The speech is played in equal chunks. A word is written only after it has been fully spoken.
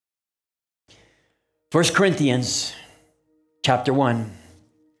1 Corinthians chapter 1.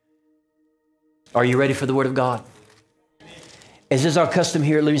 Are you ready for the Word of God? As is our custom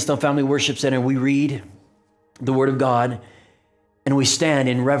here at Livingstone Family Worship Center, we read the Word of God and we stand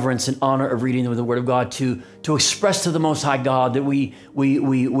in reverence and honor of reading the Word of God to express to the Most High God that we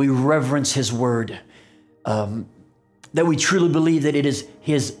reverence His Word, that we truly believe that it is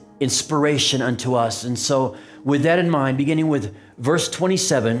His inspiration unto us. And so with that in mind, beginning with verse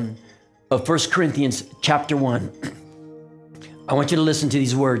 27 of 1 Corinthians chapter 1, I want you to listen to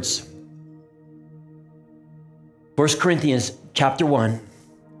these words. 1 Corinthians chapter 1,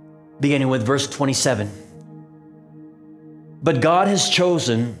 beginning with verse 27. But God has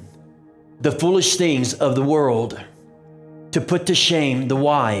chosen the foolish things of the world to put to shame the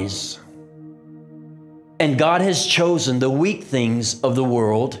wise. And God has chosen the weak things of the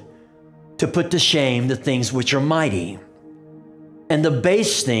world to put to shame the things which are mighty. And the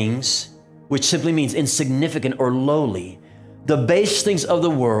base things, which simply means insignificant or lowly, the base things of the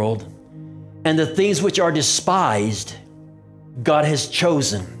world and the things which are despised, God has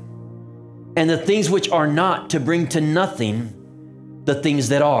chosen. And the things which are not, to bring to nothing the things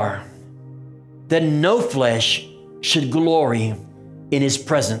that are, that no flesh should glory in His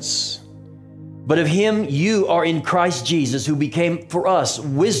presence. But of Him you are in Christ Jesus, who became for us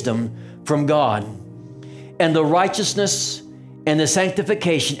wisdom from God, and the righteousness and the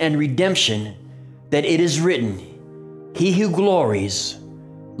sanctification and redemption, that it is written, He who glories,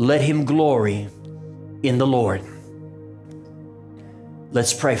 let him glory in the Lord.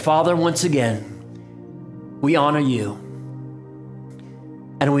 Let's pray. Father, once again, we honor You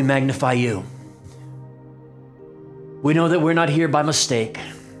and we magnify You. We know that we're not here by mistake,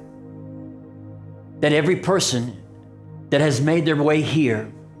 that every person that has made their way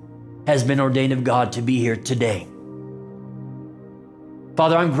here has been ordained of God to be here today.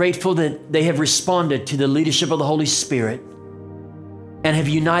 Father, I'm grateful that they have responded to the leadership of the Holy Spirit and have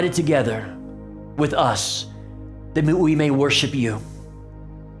united together with us that we may worship You.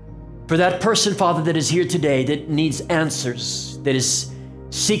 For that person, Father, that is here today that needs answers, that is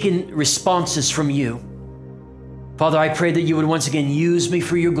seeking responses from You, Father, I pray that You would once again use me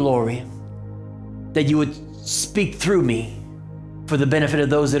for Your glory, that You would speak through me for the benefit of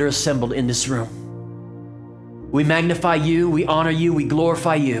those that are assembled in this room. We magnify You, we honor You, we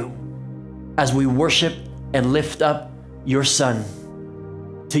glorify You as we worship and lift up Your Son.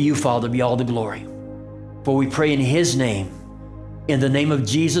 To You, Father, be all the glory. For we pray in His name, in the name of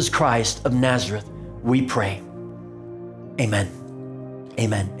Jesus Christ of Nazareth, we pray. Amen.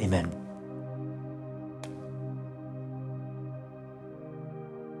 Amen. Amen.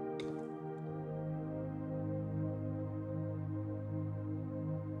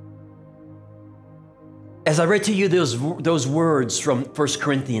 As I read to you those words from 1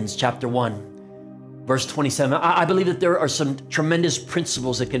 Corinthians chapter 1, verse 27, I believe that there are some tremendous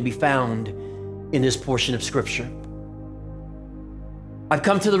principles that can be found in this portion of Scripture. I've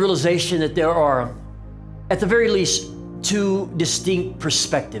come to the realization that there are, at the very least, two distinct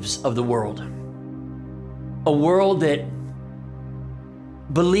perspectives of the world. A world that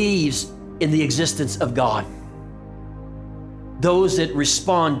believes in the existence of God. Those that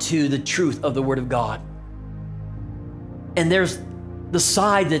respond to the truth of the Word of God. And there's the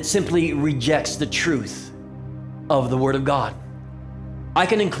side that simply rejects the truth of the Word of God. I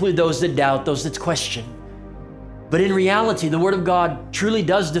can include those that doubt, those that question. But in reality, the Word of God truly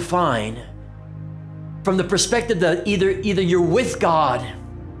does define from the perspective that either you're with God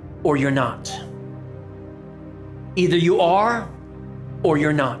or you're not. Either you are or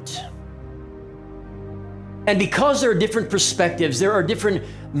you're not. And because there are different perspectives, there are different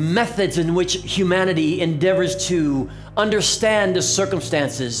methods in which humanity endeavors to understand the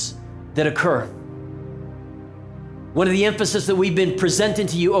circumstances that occur. One of the emphasis that we've been presenting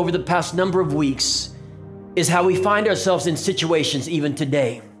to you over the past number of weeks is how we find ourselves in situations even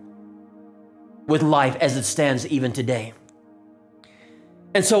today, with life as it stands even today.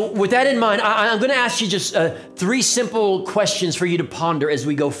 And so with that in mind, I'm going to ask you just three simple questions for you to ponder as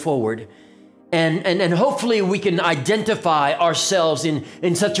we go forward. And hopefully we can identify ourselves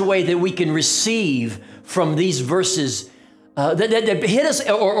in such a way that we can receive from these verses that hit us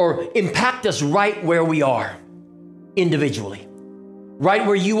or impact us right where we are individually, right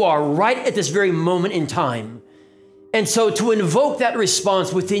where you are, right at this very moment in time. And so to invoke that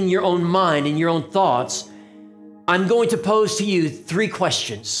response within your own mind and your own thoughts, I'm going to pose to you three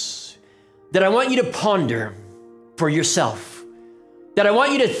questions that I want you to ponder for yourself, that I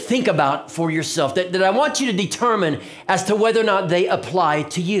want you to think about for yourself, that I want you to determine as to whether or not they apply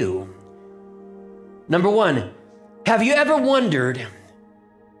to you. Number one, have you ever wondered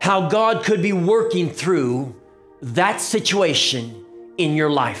how God could be working through that situation in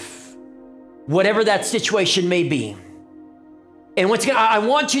your life, whatever that situation may be. And once again, I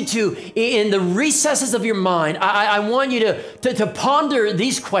want you to, in the recesses of your mind, I want you to ponder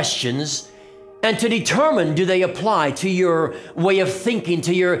these questions and to determine, do they apply to your way of thinking,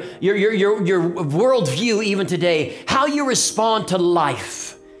 to your worldview even today, how you respond to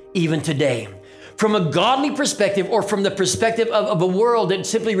life even today, from a godly perspective or from the perspective of a world that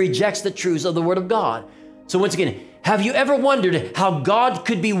simply rejects the truths of the Word of God. So once again, have you ever wondered how God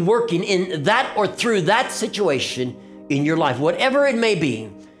could be working in that or through that situation in your life, whatever it may be,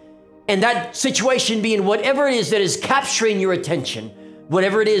 and that situation being whatever it is that is capturing your attention,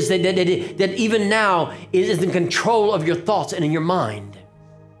 whatever it is that even now is in control of your thoughts and in your mind.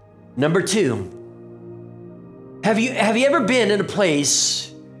 Number two, have you ever been in a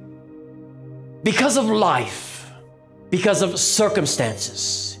place because of life, because of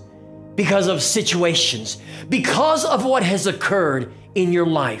circumstances, because of situations, because of what has occurred in your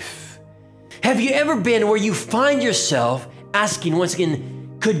life? Have you ever been where you find yourself asking once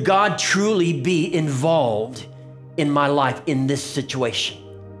again, could God truly be involved in my life in this situation?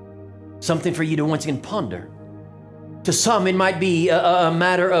 Something for you to once again ponder. To some, it might be a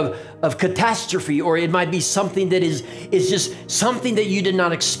matter of catastrophe, or it might be something that is just something that you did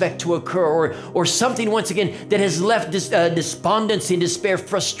not expect to occur, or something once again that has left this despondency, despair,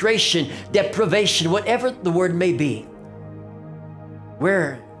 frustration, deprivation, whatever the word may be.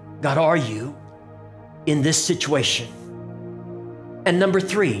 Where, God, are you in this situation? And number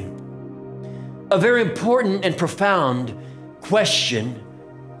three, a very important and profound question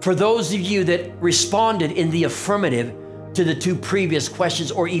for those of you that responded in the affirmative to the two previous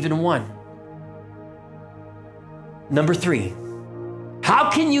questions, or even one. Number three, how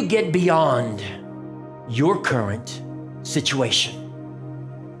can you get beyond your current situation,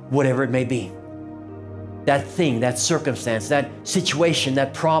 whatever it may be? That thing, that circumstance, that situation,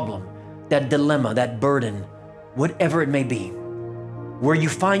 that problem, that dilemma, that burden, whatever it may be, where you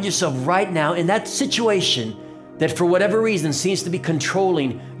find yourself right now in that situation that for whatever reason seems to be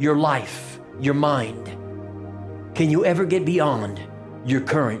controlling your life, your mind. Can you ever get beyond your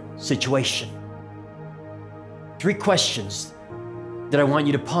current situation? Three questions that I want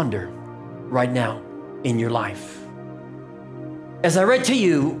you to ponder right now in your life. As I read to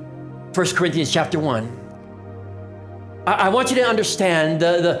you 1 Corinthians chapter 1, I want you to understand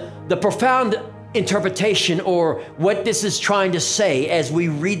the profound interpretation, or what this is trying to say as we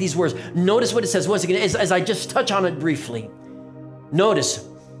read these words. Notice what it says once again, as I just touch on it briefly. Notice,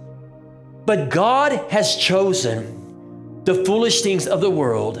 but God has chosen the foolish things of the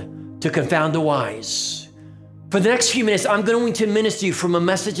world to confound the wise. For the next few minutes, I'm going to minister to you from a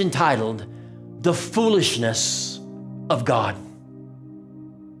message entitled, The Foolishness of God.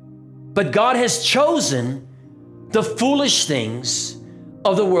 But God has chosen the foolish things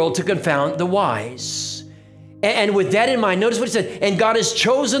of the world to confound the wise. And with that in mind, notice what it said, and God has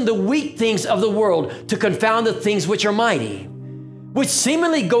chosen the weak things of the world to confound the things which are mighty, which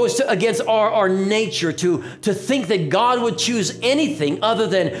seemingly goes against our nature to think that God would choose anything other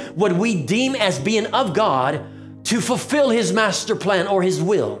than what we deem as being of God to fulfill His master plan or His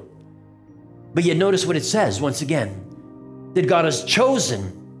will. But yet notice what it says once again, that God has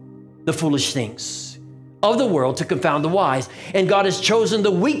chosen the foolish things of the world to confound the wise, and God has chosen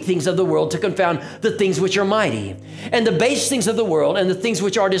the weak things of the world to confound the things which are mighty. And the base things of the world and the things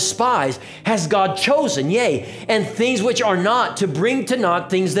which are despised has God chosen, yea, and things which are not, to bring to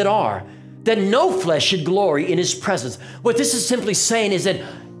naught things that are, that no flesh should glory in His presence. What this is simply saying is that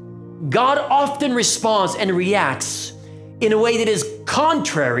God often responds and reacts in a way that is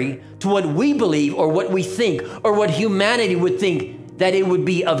contrary to what we believe or what we think or what humanity would think that it would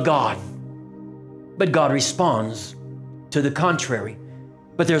be of God. But God responds to the contrary.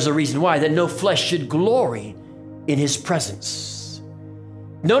 But there's a reason why, that no flesh should glory in His presence.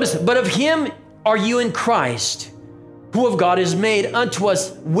 Notice, but of Him are you in Christ, who of God is made unto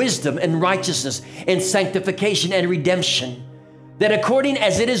us wisdom and righteousness and sanctification and redemption, that according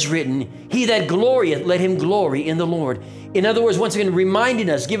as it is written, he that glorieth, let him glory in the Lord. In other words, once again, reminding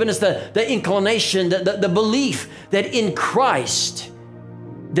us, giving us the inclination, the belief that in Christ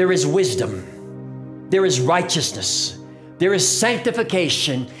there is wisdom, there is righteousness, there is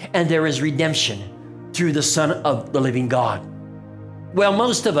sanctification, and there is redemption through the Son of the living God. Well,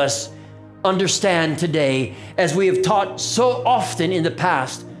 most of us understand today, as we have taught so often in the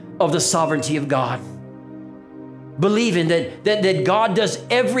past, of the sovereignty of God, believing that God does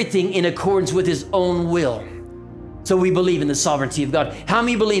everything in accordance with His own will. So we believe in the sovereignty of God. How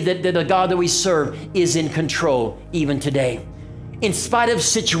many believe that the God that we serve is in control even today? in spite of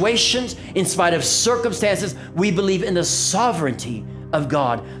situations, in spite of circumstances, we believe in the sovereignty of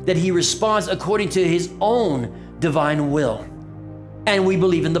God, that he responds according to his own divine will. And we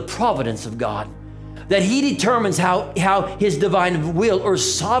believe in the providence of God, that he determines how his divine will or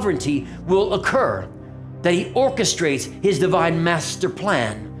sovereignty will occur, that he orchestrates his divine master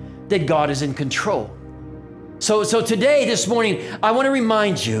plan, that God is in control. So today, this morning, I want to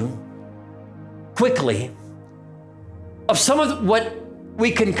remind you quickly of some of what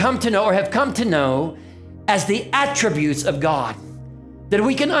we can come to know or have come to know as the attributes of God, that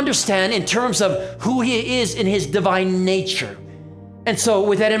we can understand in terms of who he is in his divine nature. And so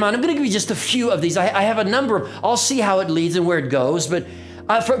with that in mind, I'm going to give you just a few of these. I have a number. I'll see how it leads and where it goes. But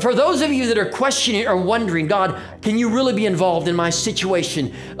for those of you that are questioning or wondering, God, can you really be involved in my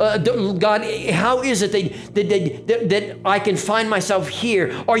situation? God, how is it that I can find myself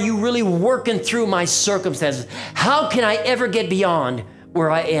here? Are you really working through my circumstances? How can I ever get beyond where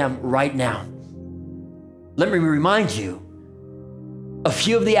I am right now? Let me remind you a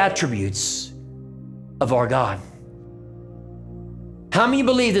few of the attributes of our God. How many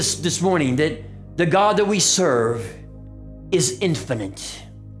believe this morning that the God that we serve is infinite,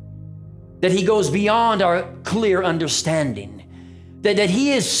 that he goes beyond our clear understanding, that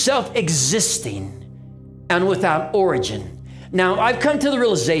he is self-existing and without origin? Now, I've come to the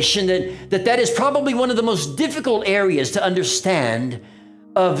realization that is probably one of the most difficult areas to understand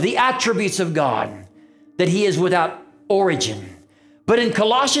of the attributes of God, that he is without origin. But in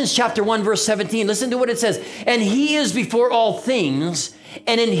Colossians chapter 1, verse 17, listen to what it says. And he is before all things,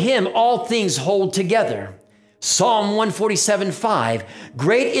 and in him all things hold together. Psalm 147:5,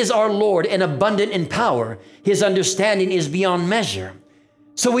 great is our Lord and abundant in power. His understanding is beyond measure.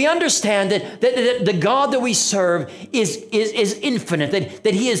 So we understand that the God that we serve is infinite,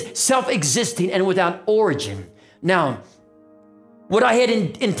 that he is self-existing and without origin. Now, what I had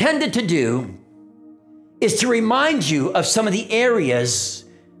intended to do is to remind you of some of the areas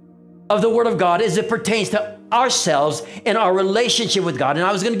of the Word of God as it pertains to ourselves and our relationship with God. And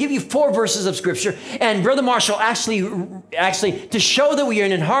I was going to give you 4 verses of Scripture. And Brother Marshall, actually, to show that we are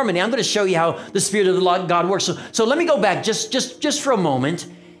in harmony, I'm going to show you how the Spirit of the God works. So let me go back just for a moment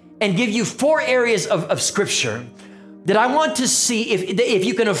and give you 4 areas of Scripture that I want to see if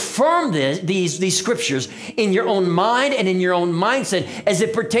you can affirm these scriptures in your own mind and in your own mindset as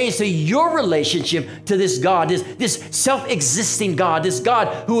it pertains to your relationship to this God, this self-existing God, this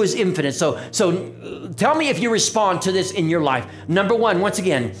God who is infinite. So tell me if you respond to this in your life. Number 1, once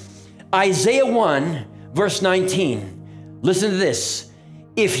again, Isaiah 1, verse 19. Listen to this.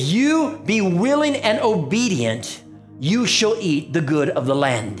 If you be willing and obedient, you shall eat the good of the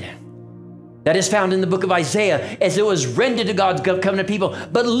land. That is found in the book of Isaiah as it was rendered to God's covenant people.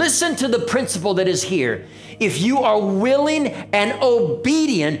 But listen to the principle that is here. If you are willing and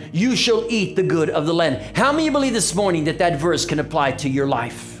obedient, you shall eat the good of the land. How many believe this morning that verse can apply to your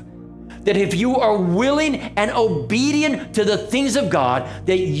life? That if you are willing and obedient to the things of God,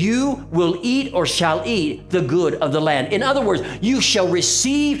 that you will eat or shall eat the good of the land. In other words, you shall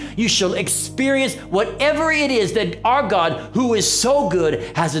receive, you shall experience whatever it is that our God, who is so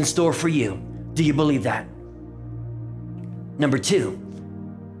good, has in store for you. Do you believe that? Number 2,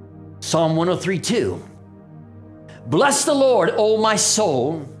 Psalm 103:2. Bless the Lord, O my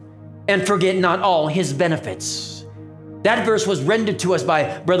soul, and forget not all his benefits. That verse was rendered to us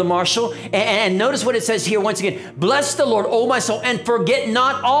by Brother Marshall. And notice what it says here once again. Bless the Lord, O my soul, and forget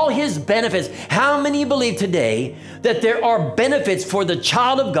not all his benefits. How many believe today that there are benefits for the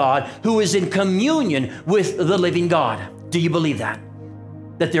child of God who is in communion with the living God? Do you believe that?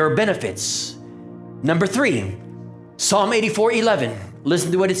 That there are benefits. Number 3, Psalm 84:11.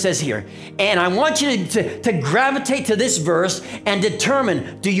 Listen to what it says here. And I want you to gravitate to this verse and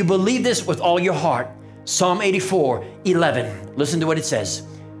determine, do you believe this with all your heart? Psalm 84:11. Listen to what it says.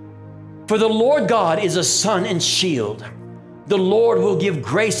 For the Lord God is a sun and shield. The Lord will give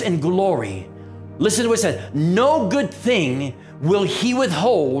grace and glory. Listen to what it says. No good thing will he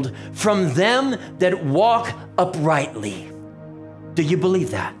withhold from them that walk uprightly. Do you believe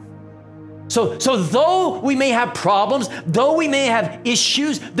that? So though we may have problems, though we may have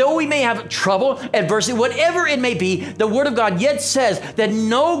issues, though we may have trouble, adversity, whatever it may be, the Word of God yet says that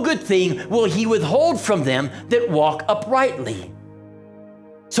no good thing will he withhold from them that walk uprightly.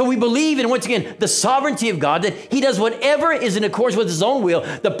 So we believe in, once again, the sovereignty of God, that he does whatever is in accordance with his own will,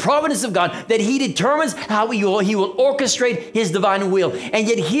 the providence of God, that he determines how he will orchestrate his divine will. And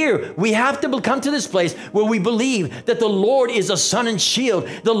yet here, we have to come to this place where we believe that the Lord is a sun and shield.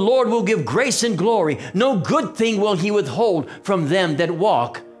 The Lord will give grace and glory. No good thing will he withhold from them that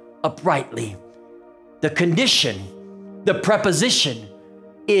walk uprightly. The condition The preposition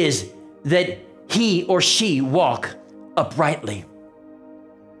is that he or she walk uprightly.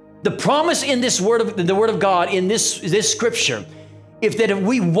 The promise in this the word of God, in this scripture, if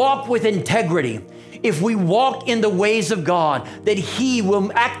we walk with integrity, if we walk in the ways of God, that he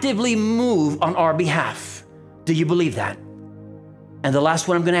will actively move on our behalf. Do you believe that? And the last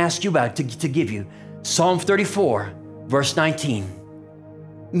one I'm going to ask you about to give you, Psalm 34, verse 19.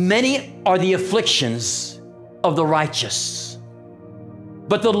 Many are the afflictions of the righteous,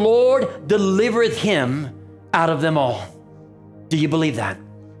 but the Lord delivereth him out of them all. Do you believe that?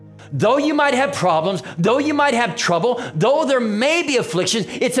 Though you might have problems, though you might have trouble, though there may be afflictions,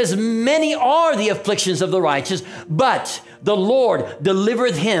 it says many are the afflictions of the righteous, but the Lord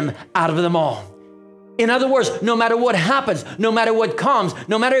delivereth him out of them all. In other words, no matter what happens, no matter what comes,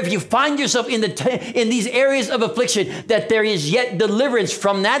 no matter if you find yourself in these areas of affliction, that there is yet deliverance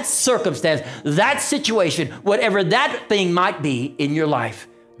from that circumstance, that situation, whatever that thing might be in your life.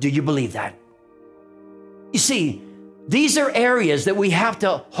 Do you believe that? You see, these are areas that we have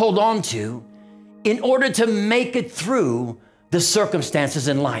to hold on to in order to make it through the circumstances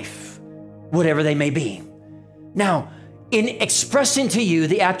in life, whatever they may be. Now, in expressing to you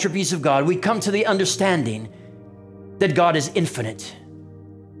the attributes of God, we come to the understanding that God is infinite,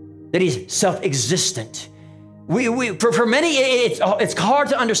 that he's self-existent. For many, it's hard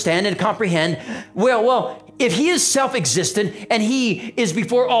to understand and comprehend. Well, if he is self-existent and he is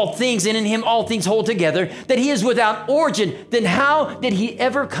before all things and in him all things hold together, that he is without origin, then how did he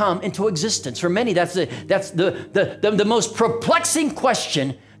ever come into existence? For many, that's the most perplexing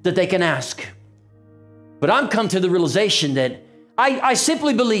question that they can ask. But I'm come to the realization that I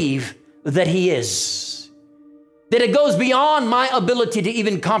simply believe that he is. That it goes beyond my ability to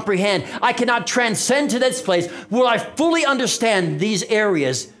even comprehend. I cannot transcend to this place where I fully understand these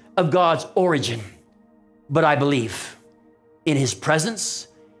areas of God's origin. But I believe in his presence,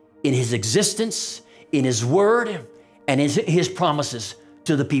 in his existence, in his word, and his promises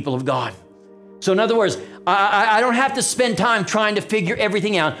to the people of God. So in other words, I don't have to spend time trying to figure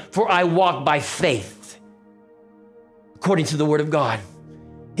everything out, for I walk by faith, according to the word of God.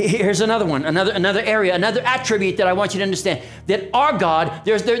 Here's another one, another area, another attribute that I want you to understand. That our God,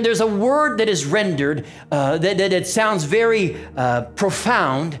 there's a word that is rendered that sounds very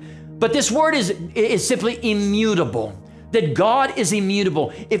profound, but this word is simply immutable. That God is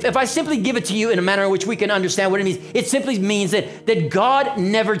immutable. If I simply give it to you in a manner in which we can understand what it means, it simply means that God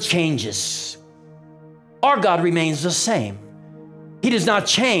never changes. Our God remains the same. He does not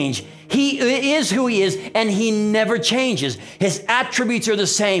change. He is who he is, and he never changes. His attributes are the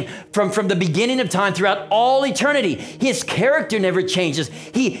same from the beginning of time throughout all eternity. His character never changes.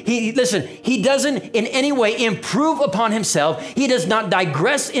 Listen, he doesn't in any way improve upon himself. He does not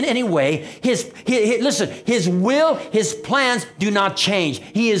digress in any way. His will, his plans do not change.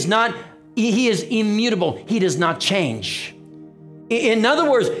 He is immutable. He does not change. In other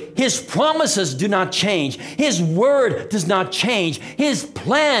words, his promises do not change. His word does not change. His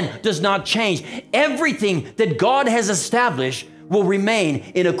plan does not change. Everything that God has established will remain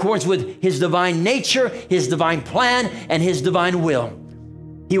in accordance with his divine nature, his divine plan, and his divine will.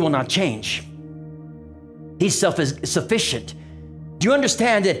 He will not change. He's self-sufficient. Do you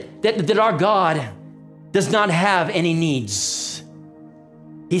understand that our God does not have any needs?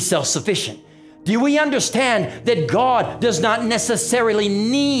 He's self-sufficient. Do we understand that God does not necessarily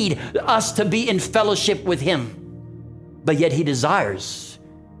need us to be in fellowship with him, but yet he desires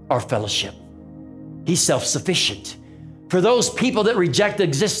our fellowship? He's self-sufficient. For those people that reject the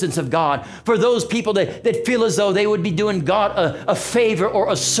existence of God, for those people that feel as though they would be doing God a favor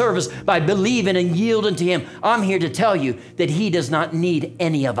or a service by believing and yielding to him, I'm here to tell you that he does not need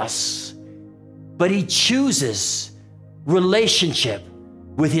any of us, but he chooses relationship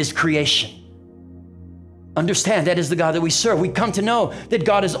with his creation. Understand, that is the God that we serve. We come to know that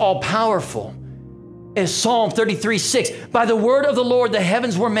God is all-powerful. As Psalm 33:6, by the word of the Lord the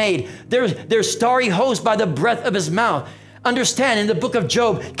heavens were made, their starry host by the breath of his mouth. Understand, in the book of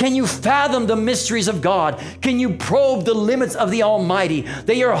Job, can you fathom the mysteries of God? Can you probe the limits of the Almighty?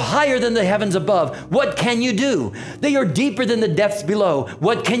 They are higher than the heavens above. What can you do? They are deeper than the depths below.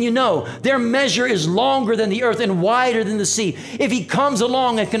 What can you know? Their measure is longer than the earth and wider than the sea. If he comes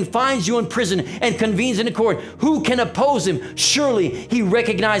along and confines you in prison and convenes in a court, who can oppose him? Surely he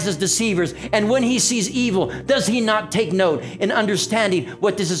recognizes deceivers. And when he sees evil, does he not take note in understanding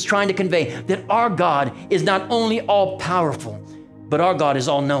what this is trying to convey? That our God is not only all-powerful, but our God is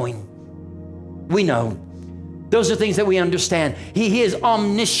all-knowing. We know. Those are things that we understand. He is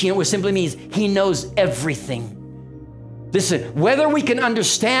omniscient, which simply means he knows everything. Listen, whether we can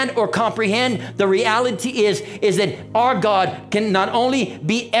understand or comprehend, the reality is that our God can not only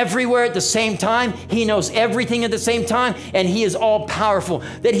be everywhere at the same time, He knows everything at the same time, and He is all powerful.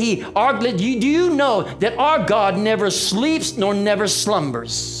 Do you know that our God never sleeps nor never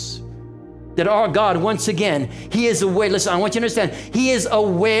slumbers? That our God, once again, He is aware. Listen, I want you to understand, He is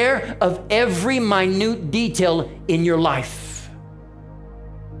aware of every minute detail in your life.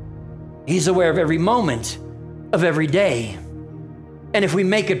 He's aware of every moment of every day. And if we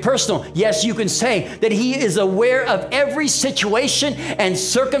make it personal, yes, you can say that He is aware of every situation and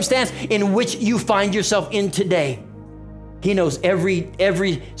circumstance in which you find yourself in today. He knows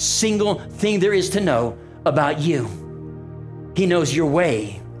every single thing there is to know about you. He knows your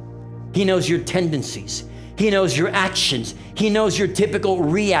way. He knows your tendencies. He knows your actions. He knows your typical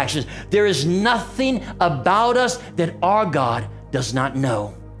reactions. There is nothing about us that our God does not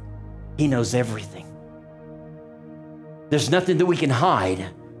know. He knows everything. There's nothing that we can hide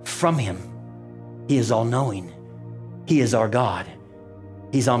from Him. He is all-knowing. He is our God.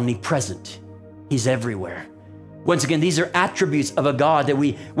 He's omnipresent. He's everywhere. Once again, these are attributes of a God that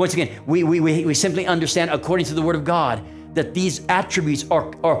we simply understand according to the Word of God, that these attributes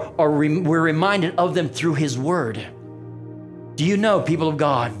we're reminded of them through His Word. Do you know, people of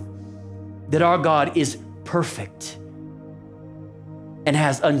God, that our God is perfect and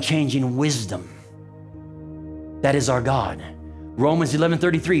has unchanging wisdom? That is our God. Romans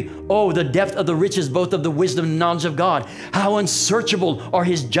 11:33, oh, the depth of the riches, both of the wisdom and knowledge of God. How unsearchable are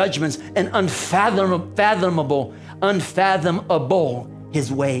His judgments and unfathomable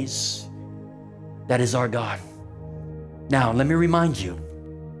His ways. That is our God. Now, let me remind you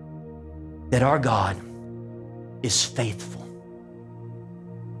that our God is faithful.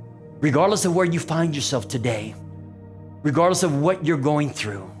 Regardless of where you find yourself today, regardless of what you're going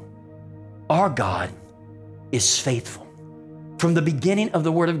through, our God is faithful. From the beginning of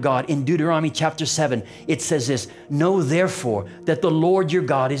the Word of God in Deuteronomy chapter 7, it says this, know therefore that the Lord your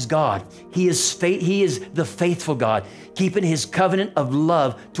God is God. He is the faithful God, keeping His covenant of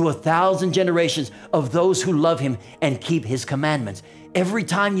love to 1,000 generations of those who love Him and keep His commandments. Every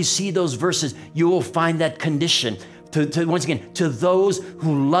time you see those verses, you will find that condition once again, to those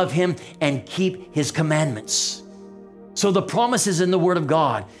who love Him and keep His commandments. So the promise is in the Word of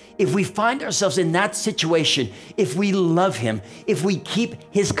God. If we find ourselves in that situation, if we love Him, if we keep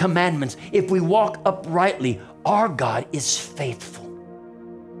His commandments, if we walk uprightly, our God is faithful.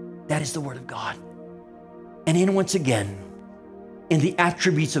 That is the Word of God. And then once again, in the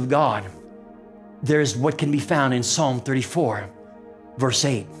attributes of God, there's what can be found in Psalm 34, verse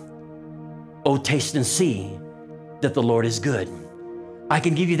 8. Oh, taste and see that the Lord is good. I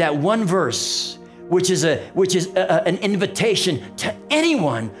can give you that one verse, which is an invitation to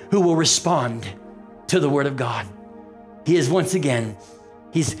anyone who will respond to the Word of God. He is, once again,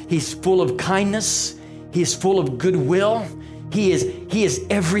 he's full of kindness. He is full of goodwill. He is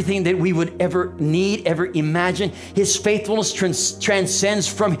everything that we would ever need, ever imagine. His faithfulness transcends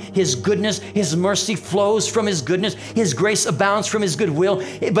from His goodness. His mercy flows from His goodness. His grace abounds from His goodwill.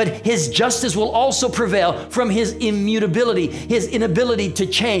 But His justice will also prevail from His immutability, His inability to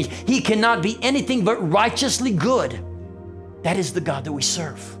change. He cannot be anything but righteously good. That is the God that we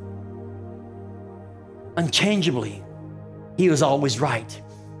serve. Unchangeably, He was always right.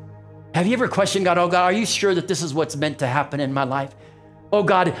 Have you ever questioned God? Oh God, are you sure that this is what's meant to happen in my life? Oh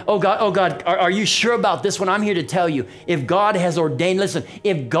God, are you sure about this one? I'm here to tell you, if God has ordained, listen,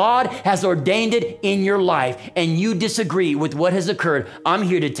 if God has ordained it in your life and you disagree with what has occurred, I'm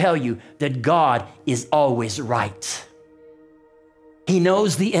here to tell you that God is always right. He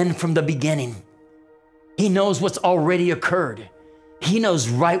knows the end from the beginning. He knows what's already occurred. He knows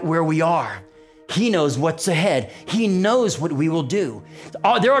right where we are. He knows what's ahead. He knows what we will do.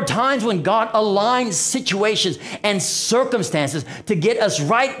 There are times when God aligns situations and circumstances to get us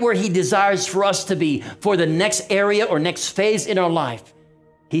right where He desires for us to be for the next area or next phase in our life.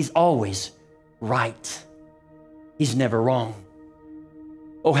 He's always right. He's never wrong.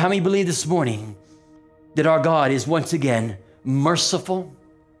 Oh, how many believe this morning that our God is once again merciful?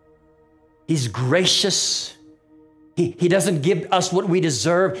 He's gracious. He doesn't give us what we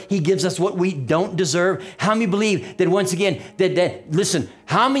deserve. He gives us what we don't deserve. How many believe that once again, listen,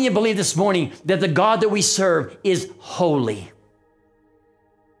 how many believe this morning that the God that we serve is holy?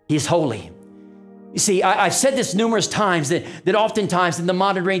 He's holy. You see, I've said this numerous times that oftentimes in the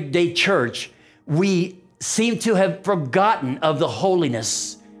modern day church, we seem to have forgotten of the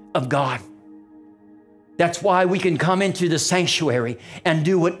holiness of God. That's why we can come into the sanctuary and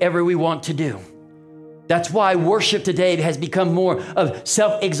do whatever we want to do. That's why worship today has become more of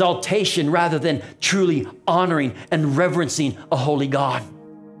self-exaltation rather than truly honoring and reverencing a holy God.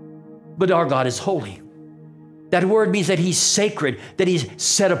 But our God is holy. That word means that he's sacred, that he's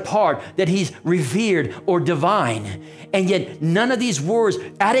set apart, that he's revered or divine. And yet none of these words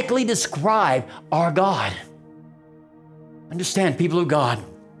adequately describe our God. Understand, people of God,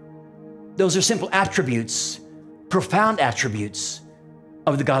 those are simple attributes, profound attributes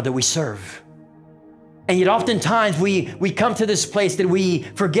of the God that we serve. And yet oftentimes we come to this place that we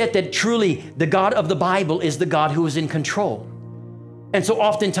forget that truly the God of the Bible is the God who is in control. And so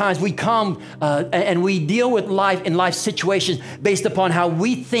oftentimes we come and we deal with life and life situations based upon how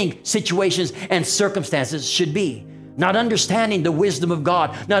we think situations and circumstances should be. Not understanding the wisdom of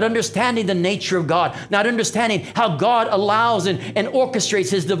God, not understanding the nature of God, not understanding how God allows and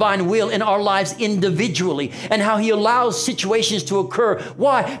orchestrates his divine will in our lives individually, and how he allows situations to occur.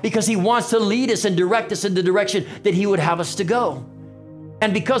 Why? Because he wants to lead us and direct us in the direction that he would have us to go.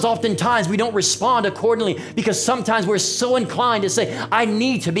 And because oftentimes we don't respond accordingly, because sometimes we're so inclined to say, I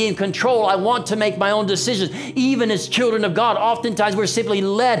need to be in control. I want to make my own decisions. Even as children of God, oftentimes we're simply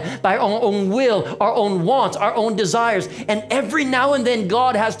led by our own will, our own wants, our own desires. And every now and then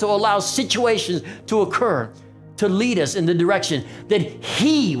God has to allow situations to occur to lead us in the direction that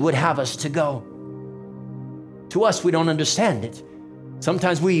he would have us to go. To us, we don't understand it.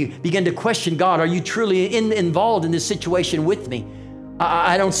 Sometimes we begin to question God, are you truly involved in this situation with me?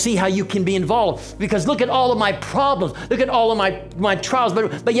 I don't see how you can be involved, because look at all of my problems. Look at all of my trials.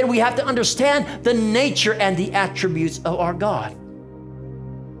 But yet we have to understand the nature and the attributes of our God.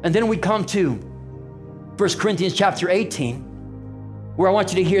 And then we come to 1 Corinthians chapter 18, where I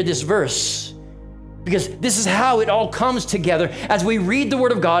want you to hear this verse, because this is how it all comes together as we read the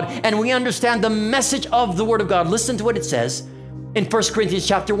Word of God and we understand the message of the Word of God. Listen to what it says in 1 Corinthians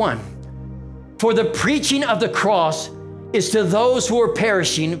chapter 1. For the preaching of the cross is to those who are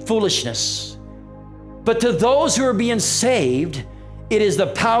perishing foolishness, but to those who are being saved, it is the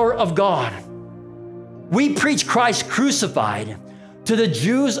power of God. We preach Christ crucified, to the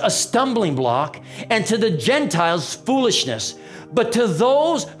Jews a stumbling block, and to the Gentiles foolishness. But to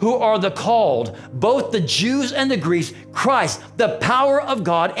those who are the called, both the Jews and the Greeks, Christ, the power of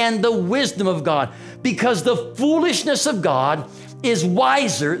God and the wisdom of God, because the foolishness of God is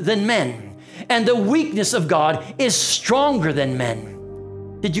wiser than men, and the weakness of God is stronger than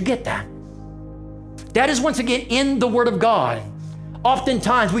men. Did you get that? That is once again in the Word of God.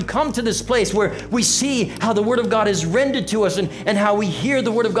 Oftentimes we come to this place where we see how the Word of God is rendered to us and how we hear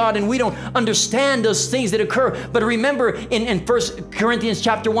the Word of God, and we don't understand those things that occur. But remember in 1 Corinthians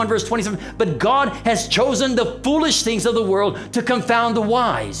chapter 1 verse 27, but God has chosen the foolish things of the world to confound the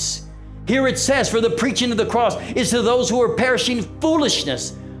wise. Here it says, for the preaching of the cross is to those who are perishing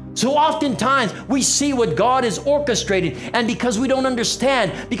foolishness. So oftentimes we see what God is orchestrating, and because we don't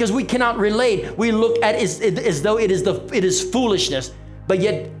understand, because we cannot relate, we look at it as though it is foolishness. But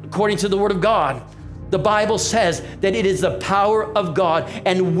yet, according to the Word of God, the Bible says that it is the power of God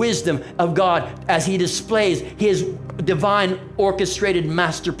and wisdom of God as he displays his divine orchestrated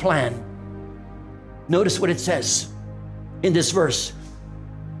master plan. Notice what it says in this verse.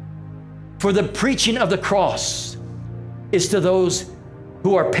 For the preaching of the cross is to those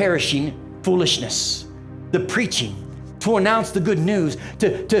who are perishing foolishness. The preaching, to announce the good news,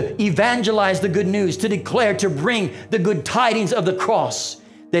 to evangelize the good news, to declare, to bring the good tidings of the cross,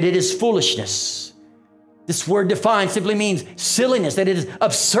 that it is foolishness. This word defined simply means silliness, that it is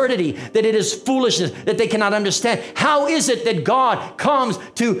absurdity, that it is foolishness, that they cannot understand. How is it that God comes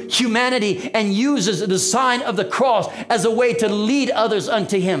to humanity and uses the sign of the cross as a way to lead others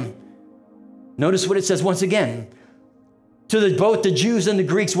unto him? Notice what it says once again. To both the Jews and the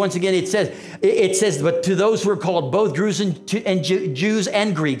Greeks, once again, it says, but to those who are called, both Jews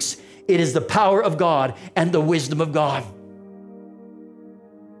and Greeks, it is the power of God and the wisdom of God.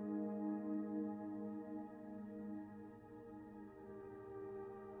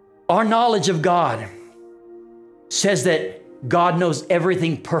 Our knowledge of God says that God knows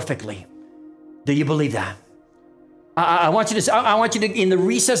everything perfectly. Do you believe that? I want you to, in the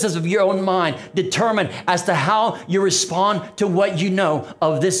recesses of your own mind, determine as to how you respond to what you know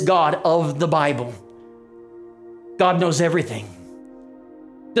of this God of the Bible. God knows everything.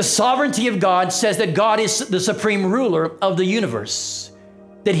 The sovereignty of God says that God is the supreme ruler of the universe,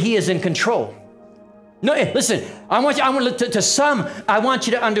 that he is in control. No, listen, I want you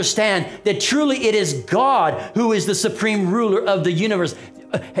to understand that truly it is God who is the supreme ruler of the universe.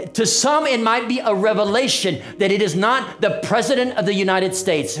 To some, it might be a revelation that it is not the President of the United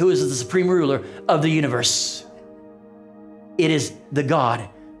States who is the supreme ruler of the universe. It is the God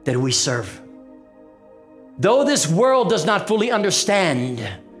that we serve. Though this world does not fully understand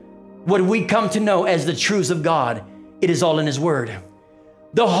what we come to know as the truths of God, it is all in His Word.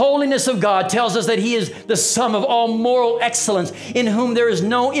 The holiness of God tells us that He is the sum of all moral excellence, in whom there is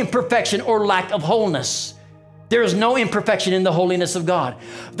no imperfection or lack of wholeness. There is no imperfection in the holiness of God.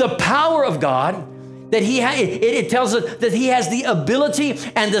 The power of God, that it tells us that He has the ability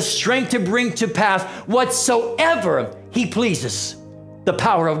and the strength to bring to pass whatsoever He pleases. The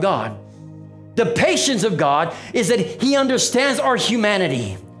power of God. The patience of God is that He understands our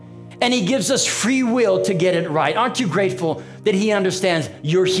humanity and He gives us free will to get it right. Aren't you grateful that He understands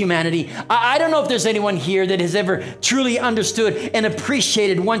your humanity? I don't know if there's anyone here that has ever truly understood and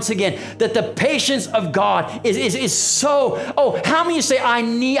appreciated once again that the patience of God is so, how many say,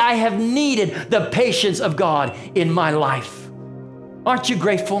 I have needed the patience of God in my life? Aren't you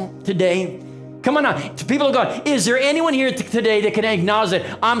grateful today? Come on now, to people of God, is there anyone here today that can acknowledge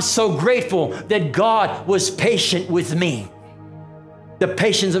that I'm so grateful that God was patient with me? The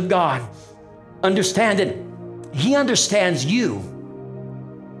patience of God. Understand that He understands you.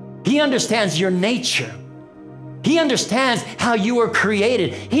 He understands your nature. He understands how you were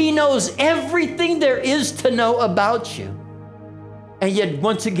created. He knows everything there is to know about you. And yet,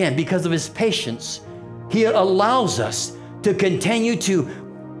 once again, because of His patience, He allows us to continue to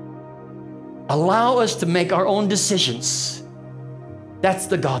allow us to make our own decisions. That's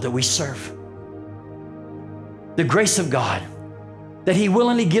the God that we serve. The grace of God, that He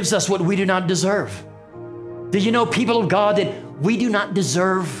willingly gives us what we do not deserve. Do you know, people of God, that we do not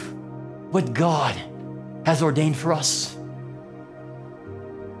deserve what God has ordained for us?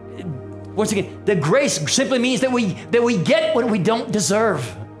 Once again, the grace simply means that we get what we don't deserve.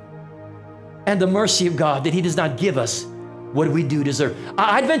 And the mercy of God, that He does not give us what we do deserve.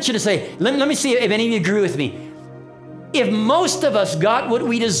 I'd venture to say, let me see if any of you agree with me. If most of us got what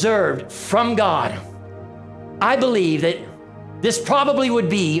we deserved from God, I believe that this probably would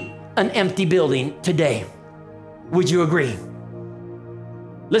be an empty building today. Would you agree?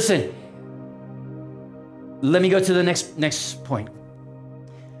 Listen, let me go to the next point.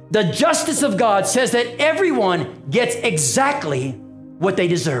 The justice of God says that everyone gets exactly what they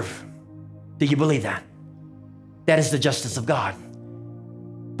deserve. Do you believe that? That is the justice of God.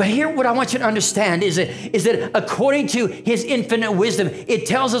 But here, what I want you to understand is that according to His infinite wisdom, it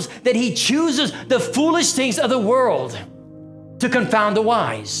tells us that He chooses the foolish things of the world to confound the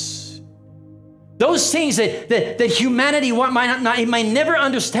wise. Those things that humanity might never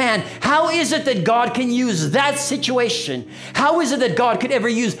understand. How is it that God can use that situation? How is it that God could ever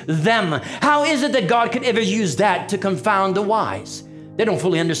use them? How is it that God could ever use that to confound the wise? They don't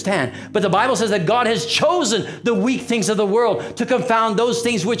fully understand. But the Bible says that God has chosen the weak things of the world to confound those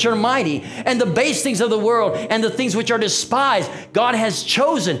things which are mighty, and the base things of the world and the things which are despised. God has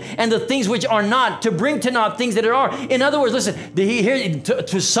chosen, and the things which are not, to bring to naught things that are. In other words, listen,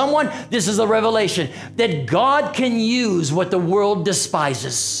 to someone, this is a revelation that God can use what the world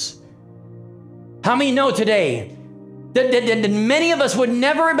despises. How many know today that many of us would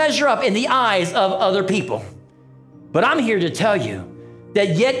never measure up in the eyes of other people? But I'm here to tell you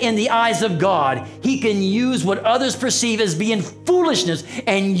that yet in the eyes of God, He can use what others perceive as being foolishness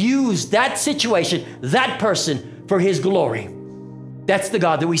and use that situation, that person, for His glory. That's the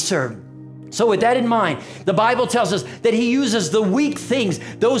God that we serve. So with that in mind, the Bible tells us that He uses the weak things,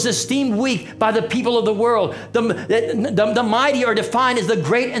 those esteemed weak by the people of the world. The mighty are defined as the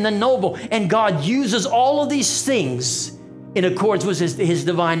great and the noble, and God uses all of these things in accordance with His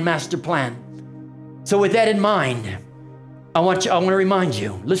divine master plan. So with that in mind, I want to remind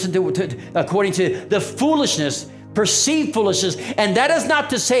you, listen to according to the foolishness, perceived foolishness, and that is not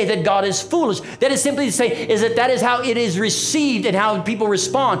to say that God is foolish. That is simply to say that is how it is received and how people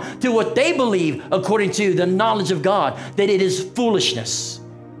respond to what they believe according to the knowledge of God, that it is foolishness.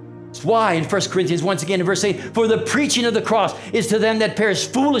 That's why in 1 Corinthians, once again in verse 8, for the preaching of the cross is to them that perish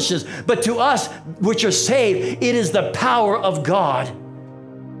foolishness, but to us which are saved, it is the power of God.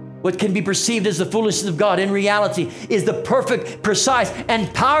 What can be perceived as the foolishness of God in reality is the perfect, precise,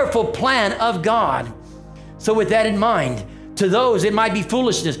 and powerful plan of God. So with that in mind, to those it might be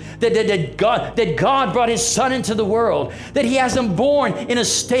foolishness that God brought His Son into the world, that He has Him born in a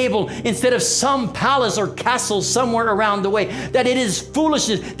stable instead of some palace or castle somewhere around the way, that it is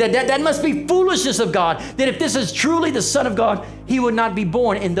foolishness, that must be foolishness of God, that if this is truly the Son of God, He would not be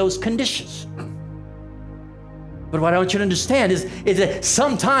born in those conditions. But what I want you to understand is that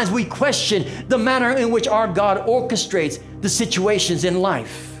sometimes we question the manner in which our God orchestrates the situations in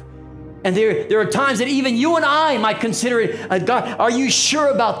life. And there are times that even you and I might consider it, God, are you sure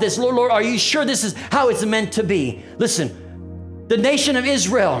about this? Lord, are you sure this is how it's meant to be? Listen, the nation of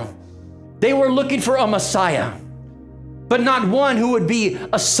Israel, They were looking for a Messiah, but not one who would be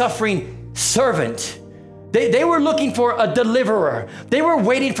a suffering servant. They were looking for a deliverer. They were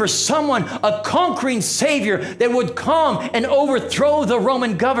waiting for someone, a conquering Savior that would come and overthrow the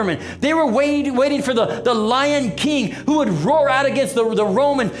Roman government. They were waiting for the Lion King who would roar out against the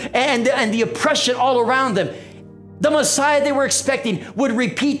Roman and the oppression all around them. The Messiah they were expecting would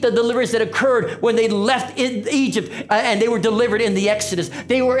repeat the deliverance that occurred when they left Egypt and they were delivered in the Exodus.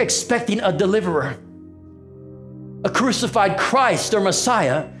 They were expecting a deliverer. A crucified Christ or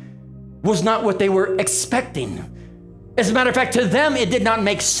Messiah was not what they were expecting. As a matter of fact, to them, it did not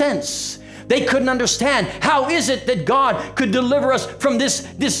make sense. They couldn't understand, how is it that God could deliver us from this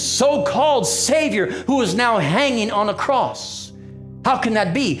so-called Savior who is now hanging on a cross? How can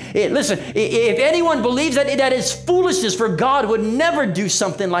that be? Listen, if anyone believes that is foolishness, for God would never do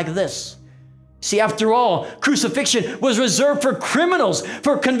something like this. See, after all, crucifixion was reserved for criminals,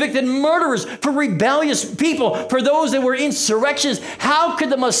 for convicted murderers, for rebellious people, for those that were insurrectionists. How could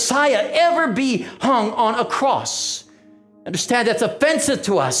the Messiah ever be hung on a cross? Understand, that's offensive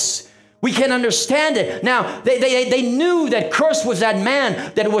to us. We can understand it. Now, they knew that cursed was that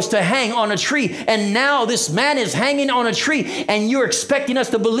man that was to hang on a tree. And now this man is hanging on a tree, and you're expecting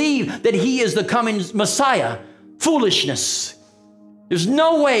us to believe that he is the coming Messiah. Foolishness. There's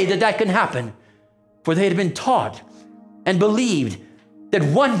no way that can happen. For they had been taught and believed that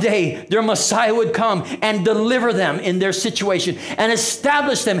one day their Messiah would come and deliver them in their situation and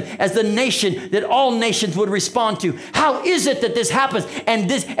establish them as the nation that all nations would respond to. How is it that this happens?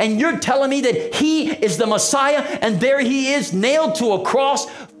 And you're telling me that he is the Messiah and there he is nailed to a cross?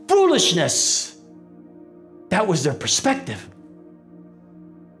 Foolishness. That was their perspective.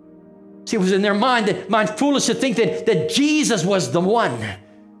 See, it was in their mind foolish to think that Jesus was the one.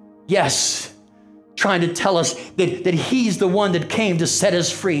 Yes. Trying to tell us that he's the one that came to set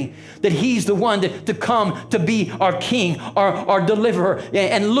us free, that he's the one to come to be our king, our deliverer.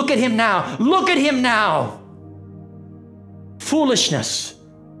 And look at him now. Look at him now. Foolishness.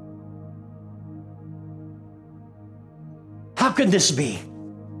 How could this be?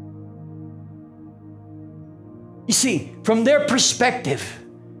 You see, from their perspective,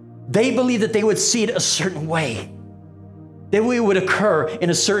 they believed that they would see it a certain way, that it would occur in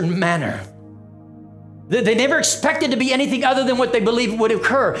a certain manner. They never expected to be anything other than what they believed would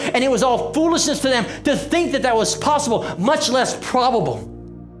occur. And it was all foolishness to them to think that was possible, much less probable.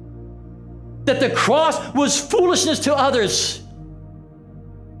 That the cross was foolishness to others.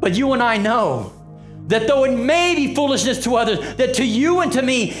 But you and I know that though it may be foolishness to others, that to you and to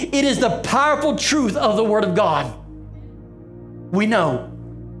me, it is the powerful truth of the Word of God. We know.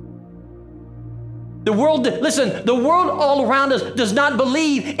 The world, listen, the world all around us does not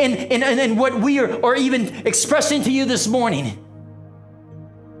believe in what we are even expressing to you this morning.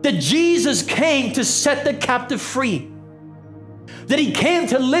 That Jesus came to set the captive free. That he came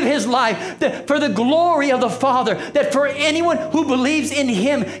to live his life for the glory of the Father. That for anyone who believes in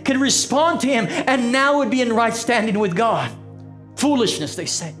him can respond to him and now would be in right standing with God. Foolishness, they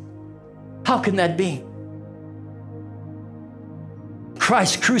say. How can that be?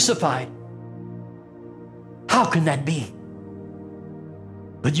 Christ crucified. How can that be?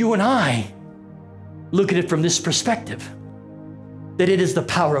 But you and I look at it from this perspective, that it is the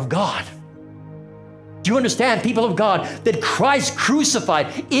power of God. Do you understand, people of God, that Christ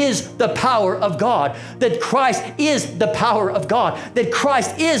crucified is the power of God? That Christ is the power of God. That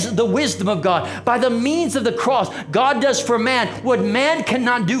Christ is the wisdom of God. By the means of the cross, God does for man what man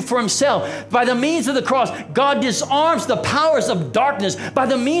cannot do for himself. By the means of the cross, God disarms the powers of darkness. By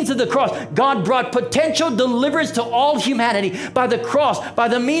the means of the cross, God brought potential deliverance to all humanity. By the cross, by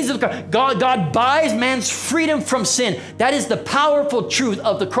the means of the cross, God buys man's freedom from sin. That is the powerful truth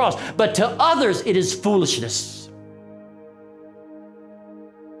of the cross. But to others, it is foolishness.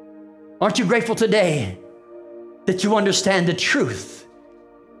 Aren't you grateful today that you understand the truth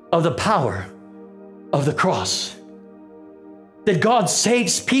of the power of the cross? That God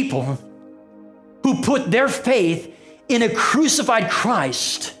saves people who put their faith in a crucified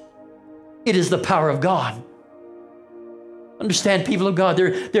Christ. It is the power of God. Understand, people of God,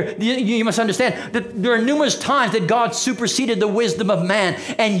 you must understand that there are numerous times that God superseded the wisdom of man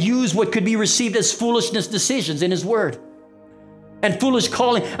and used what could be received as foolishness decisions in his word. And foolish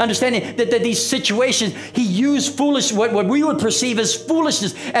calling, understanding that these situations, he used what we would perceive as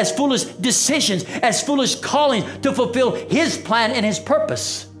foolishness, as foolish decisions, as foolish calling to fulfill his plan and his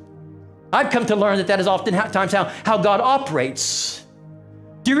purpose. I've come to learn that is oftentimes how God operates.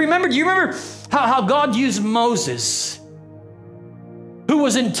 Do you remember how God used Moses, who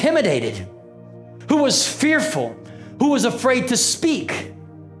was intimidated, who was fearful, who was afraid to speak?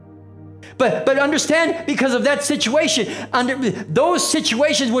 But understand, because of that situation, under those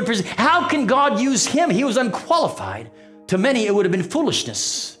situations would present, how can God use him? He was unqualified. To many, it would have been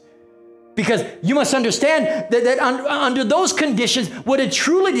foolishness. Because you must understand that under those conditions, what it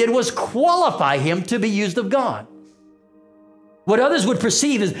truly did was qualify him to be used of God. What others would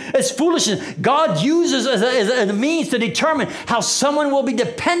perceive as foolishness, God uses as a means to determine how someone will be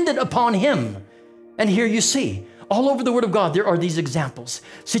dependent upon him. And here you see, all over the Word of God, there are these examples,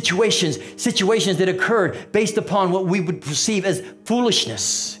 situations that occurred based upon what we would perceive as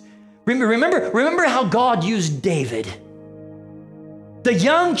foolishness. Remember how God used David. The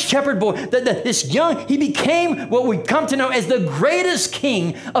young shepherd boy, he became what we come to know as the greatest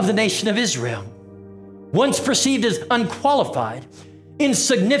king of the nation of Israel. Once perceived as unqualified,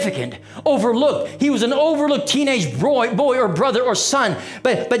 insignificant, overlooked. He was an overlooked teenage boy or brother or son,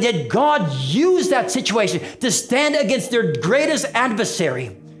 but yet God used that situation to stand against their greatest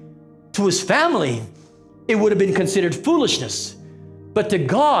adversary. To his family, it would have been considered foolishness. But to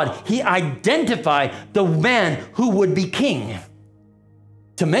God, he identified the man who would be king.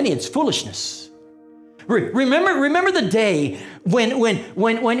 To many, it's foolishness. Remember the day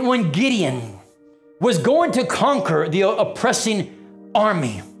when Gideon was going to conquer the oppressing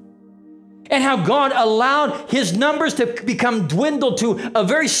army, and how God allowed his numbers to become dwindled to a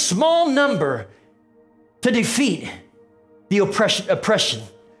very small number to defeat the oppression.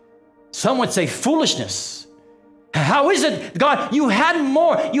 Some would say foolishness. How is it, God, you had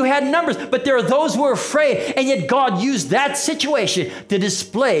more, you had numbers, but there are those who are afraid, and yet God used that situation to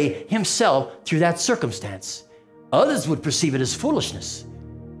display himself through that circumstance. Others would perceive it as foolishness,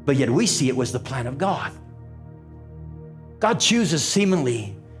 but yet we see it was the plan of God. God chooses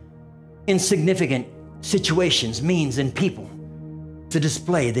seemingly insignificant situations, means, and people to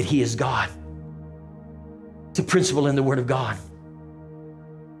display that he is God. It's a principle in the Word of God.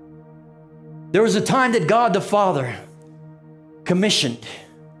 There was a time that God the Father commissioned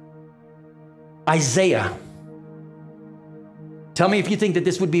Isaiah. Tell me if you think that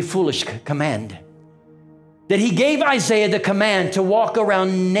this would be a foolish command. That he gave Isaiah the command to walk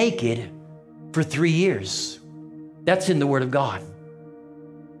around naked for 3 years. That's in the Word of God.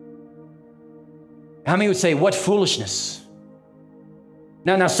 How many would say, what foolishness?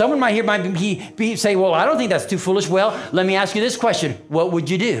 Now someone might say, well, I don't think that's too foolish. Well, let me ask you this question. What would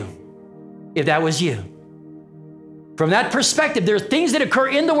you do if that was you? From that perspective, there are things that occur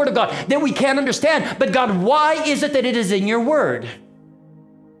in the Word of God that we can't understand. But God, why is it that it is in your Word?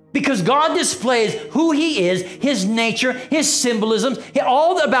 Because God displays who he is, his nature, his symbolisms,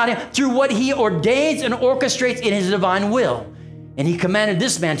 all about him through what he ordains and orchestrates in his divine will. And he commanded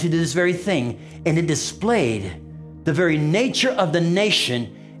this man to do this very thing. And it displayed the very nature of the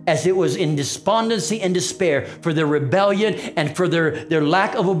nation as it was in despondency and despair for their rebellion and for their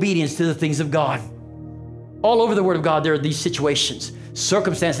lack of obedience to the things of God. All over the Word of God, there are these situations,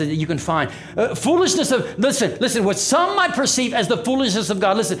 circumstances that you can find. Foolishness of, listen, what some might perceive as the foolishness of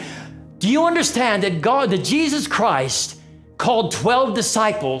God. Listen, do you understand that Jesus Christ called 12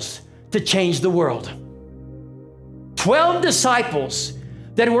 disciples to change the world? 12 disciples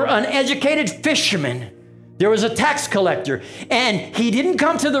that were uneducated fishermen. There was a tax collector, and he didn't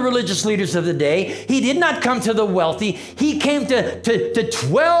come to the religious leaders of the day. He did not come to the wealthy. He came to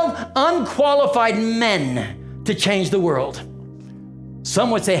 12 unqualified men to change the world. Some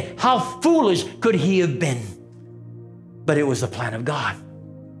would say, how foolish could he have been? But it was the plan of God.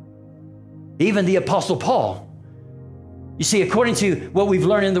 Even the Apostle Paul, you see, according to what we've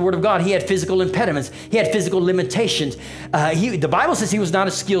learned in the Word of God, he had physical impediments. He had physical limitations. The Bible says he was not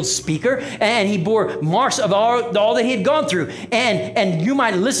a skilled speaker, and he bore marks of all that he had gone through. And you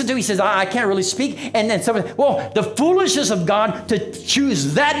might listen to, he says, I can't really speak. And then someone, well, the foolishness of God to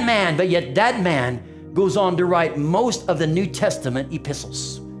choose that man, but yet that man goes on to write most of the New Testament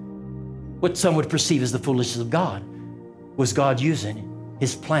epistles. What some would perceive as the foolishness of God was God using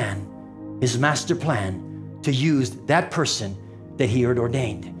his plan, his master plan, to use that person that he had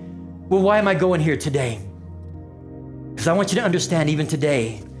ordained. Well, why am I going here today? Because I want you to understand even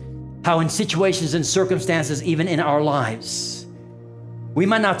today how in situations and circumstances, even in our lives, we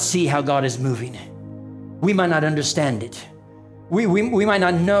might not see how God is moving. We might not understand it. We might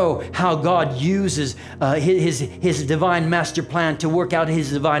not know how God uses his divine master plan to work out his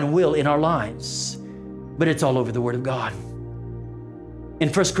divine will in our lives. But it's all over the Word of God. In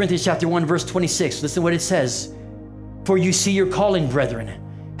 1 Corinthians chapter 1, verse 26, listen what it says. For you see your calling, brethren,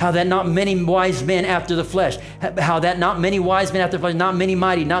 how that not many wise men after the flesh, not many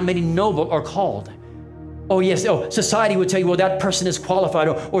mighty, not many noble are called. Oh, yes. Oh, society would tell you, well, that person is qualified,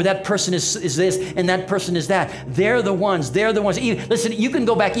 or that person is this, and that person is that. They're the ones. They're the ones. Listen, you can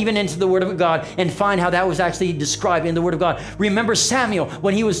go back even into the Word of God and find how that was actually described in the Word of God. Remember Samuel,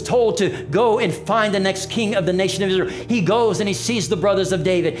 when he was told to go and find the next king of the nation of Israel. He goes and he sees the brothers of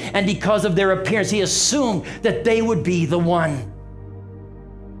David, and because of their appearance, he assumed that they would be the one.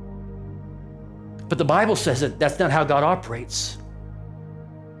 But the Bible says that that's not how God operates.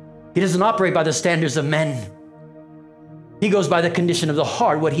 He doesn't operate by the standards of men. He goes by the condition of the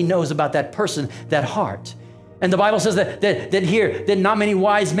heart, what he knows about that person, that heart. And the Bible says that not many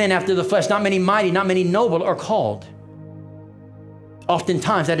wise men after the flesh, not many mighty, not many noble are called.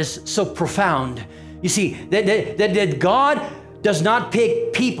 Oftentimes that is so profound. You see, that God does not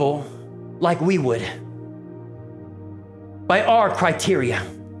pick people like we would, by our criteria.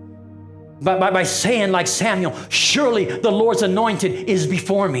 By saying like Samuel, surely the Lord's anointed is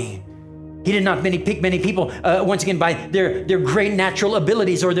before me. He did not pick many people, once again, by their great natural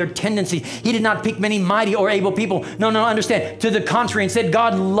abilities or their tendencies. He did not pick many mighty or able people. No, understand. To the contrary, instead,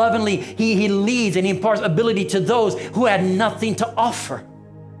 God lovingly, he leads and he imparts ability to those who had nothing to offer.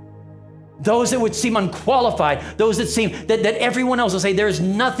 Those that would seem unqualified, those that seem that everyone else will say there's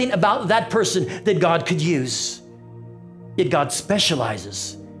nothing about that person that God could use. Yet God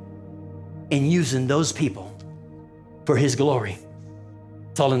specializes in using those people for his glory.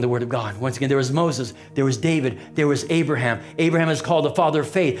 It's all in the Word of God. Once again, there was Moses, there was David, there was Abraham. Abraham is called the father of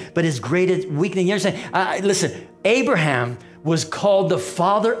faith, but his greatest weakness, you understand? Listen, Abraham was called the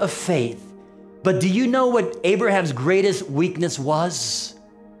father of faith, but do you know what Abraham's greatest weakness was?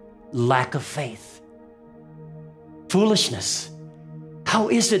 Lack of faith. Foolishness. How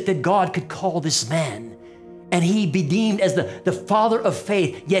is it that God could call this man and he be deemed as the father of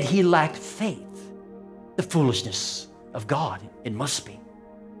faith, yet he lacked faith? The foolishness of God, it must be.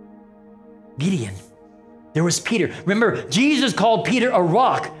 Gideon. There was Peter. Remember, Jesus called Peter a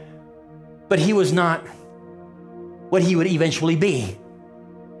rock, but he was not what he would eventually be.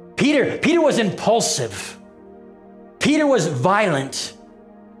 Peter was impulsive. Peter was violent.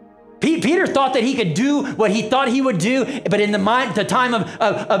 Peter thought that he could do what he thought he would do, but in the time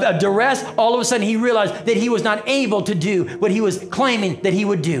of duress, all of a sudden he realized that he was not able to do what he was claiming that he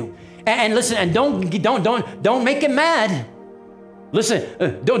would do. And listen, and don't make him mad.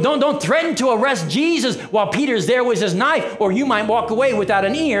 Listen, don't threaten to arrest Jesus while Peter's there with his knife, or you might walk away without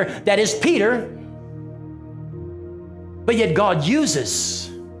an ear. That is Peter. But yet God uses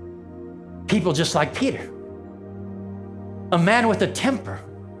people just like Peter. A man with a temper.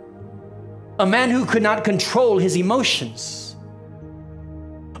 A man who could not control his emotions.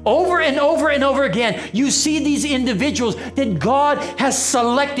 Over and over and over again, you see these individuals that God has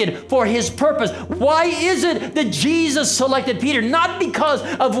selected for his purpose. Why is it that Jesus selected Peter? Not because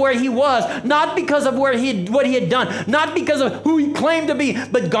of where he was, not because of what he had done, not because of who he claimed to be,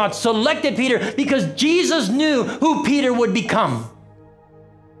 but God selected Peter because Jesus knew who Peter would become.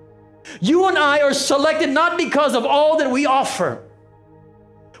 You and I are selected not because of all that we offer.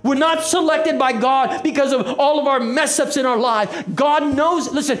 We're not selected by God because of all of our mess-ups in our lives. God knows,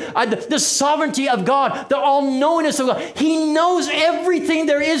 listen, the sovereignty of God, the all-knowingness of God. He knows everything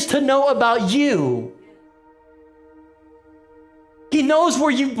there is to know about you. He knows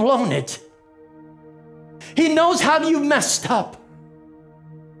where you've blown it. He knows how you messed up.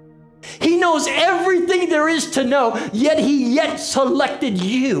 He knows everything there is to know, yet he selected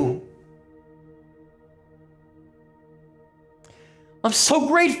you. I'm so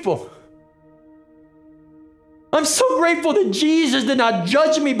grateful. I'm so grateful that Jesus did not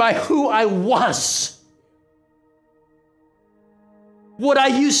judge me by who I was, what I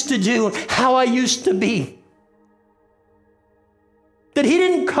used to do, how I used to be. That he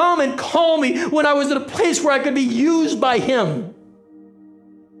didn't come and call me when I was in a place where I could be used by him.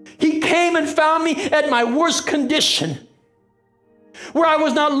 He came and found me at my worst condition, where I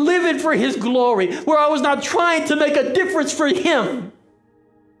was not living for his glory, where I was not trying to make a difference for him,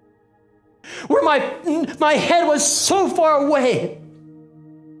 where my head was so far away.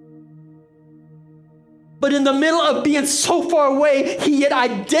 But in the middle of being so far away, he yet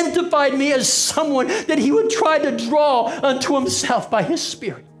identified me as someone that he would try to draw unto himself by his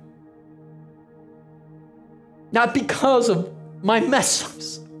Spirit. Not because of my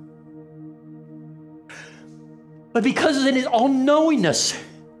mess-ups, but because in his all-knowingness,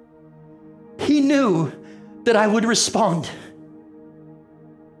 he knew that I would respond.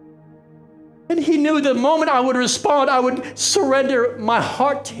 And he knew the moment I would respond, I would surrender my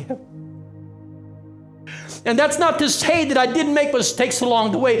heart to him. And that's not to say that I didn't make mistakes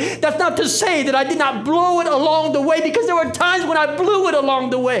along the way. That's not to say that I did not blow it along the way, because there were times when I blew it along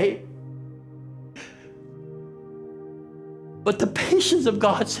the way. But the patience of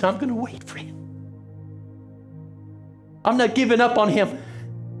God said, I'm going to wait for him. I'm not giving up on him.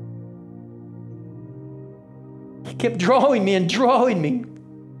 He kept drawing me and drawing me,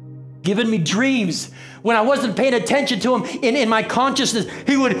 giving me dreams. When I wasn't paying attention to him in my consciousness,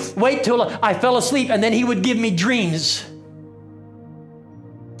 he would wait till I fell asleep, and then he would give me dreams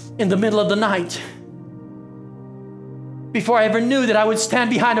in the middle of the night. Before I ever knew that I would stand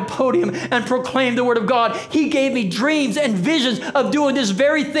behind a podium and proclaim the word of God, he gave me dreams and visions of doing this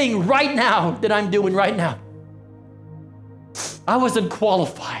very thing right now that I'm doing right now. I wasn't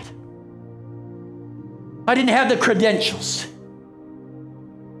qualified. I didn't have the credentials.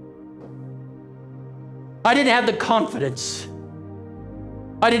 I didn't have the confidence.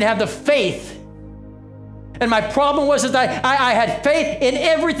 I didn't have the faith. And my problem was that I had faith in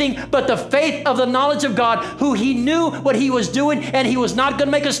everything but the faith of the knowledge of God, who he knew what he was doing, and he was not going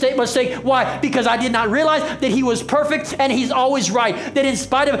to make a mistake. Why? Because I did not realize that he was perfect and he's always right. That in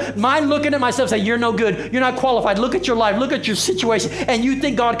spite of my looking at myself saying, you're no good, you're not qualified, look at your life, look at your situation, and you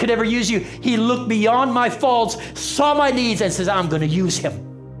think God could ever use you, he looked beyond my faults, saw my needs, and says, I'm going to use him.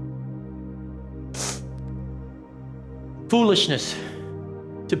 Foolishness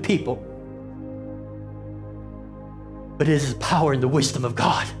to people. But it is power in the wisdom of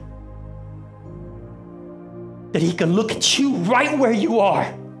God. That he can look at you right where you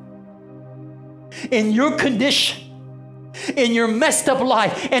are, in your condition, in your messed up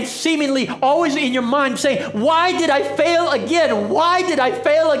life, and seemingly always in your mind saying, why did I fail again? Why did I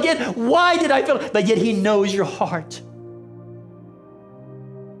fail again? Why did I fail? But yet he knows your heart.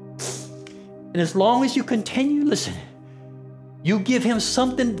 And as long as you continue, listen, you give him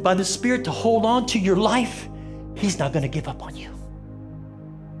something by the Spirit to hold on to your life, he's not going to give up on you.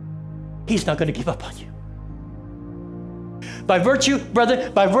 He's not going to give up on you. By virtue, brother,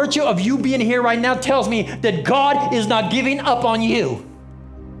 by virtue of you being here right now tells me that God is not giving up on you.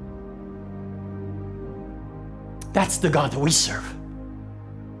 That's the God that we serve.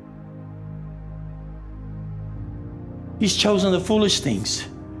 He's chosen the foolish things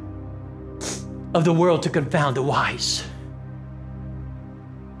of the world to confound the wise.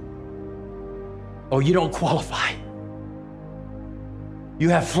 Oh, you don't qualify. You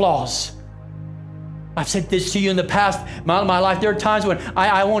have flaws. I've said this to you in the past, my life. There are times when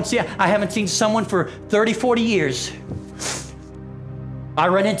I haven't seen someone for 30, 40 years. I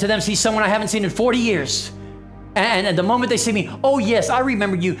run into them, see someone I haven't seen in 40 years. And the moment they see me, oh yes, I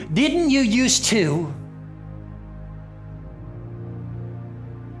remember you. Didn't you used to?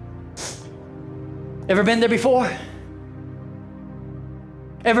 Ever been there before?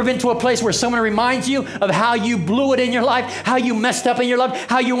 Ever been to a place where someone reminds you of how you blew it in your life, how you messed up in your life,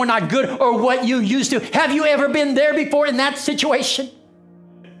 how you were not good, or what you used to? Have you ever been there before in that situation?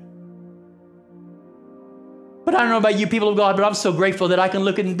 But I don't know about you people of God, but I'm so grateful that I can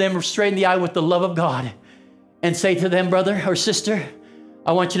look at them straight in the eye with the love of God and say to them, brother or sister,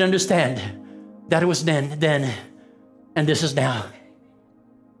 I want you to understand that it was then, and this is now.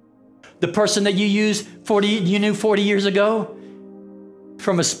 The person that you knew 40 years ago,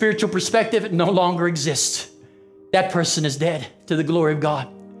 from a spiritual perspective, it no longer exists. That person is dead to the glory of God.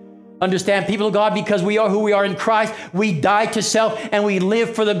 Understand, people of God, because we are who we are in Christ, we die to self and we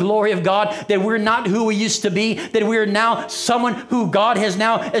live for the glory of God, that we're not who we used to be, that we're now someone who God has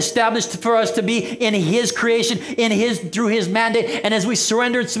now established for us to be in his creation, through his mandate. And as we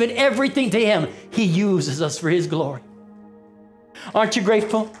surrender and submit everything to him, he uses us for his glory. Aren't you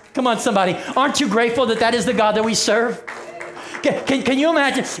grateful? Come on, somebody. Aren't you grateful that that is the God that we serve? Can you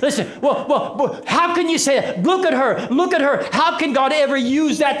imagine? Listen, well, how can you say that? Look at her. Look at her. How can God ever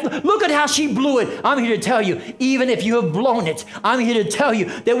use that? Look at how she blew it. I'm here to tell you, even if you have blown it, I'm here to tell you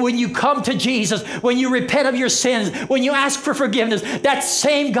that when you come to Jesus, when you repent of your sins, when you ask for forgiveness, that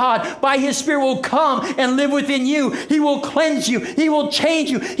same God, by his Spirit, will come and live within you. He will cleanse you. He will change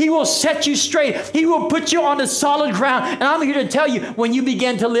you. He will set you straight. He will put you on a solid ground. And I'm here to tell you, when you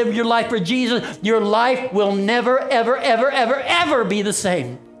begin to live your life for Jesus, your life will never, ever, ever, ever, ever be the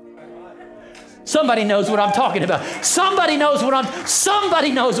same. Somebody knows what I'm talking about. Somebody knows what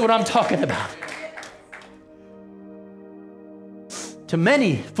I'm talking about. To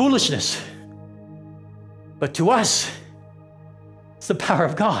many, foolishness. But to us, it's the power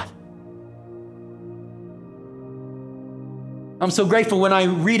of God. I'm so grateful when I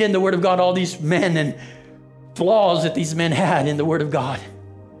read in the Word of God all these men and flaws that these men had in the Word of God,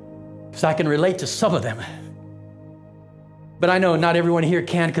 because I can relate to some of them. But I know not everyone here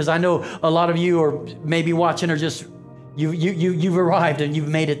can, because I know a lot of you are maybe watching or just, you've arrived and you've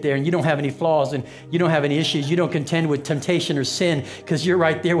made it there and you don't have any flaws and you don't have any issues. You don't contend with temptation or sin because you're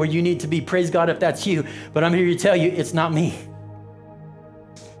right there where you need to be. Praise God if that's you. But I'm here to tell you, it's not me.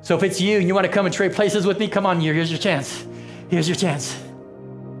 So if it's you and you want to come and trade places with me, come on, here's your chance. Here's your chance.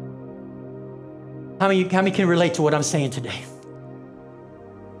 How many can relate to what I'm saying today?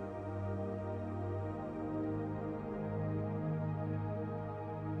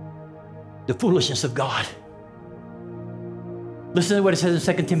 The foolishness of God. Listen to what it says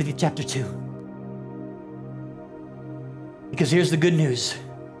in 2 Timothy chapter 2. Because here's the good news.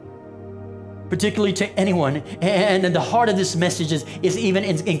 Particularly to anyone, and the heart of this message is even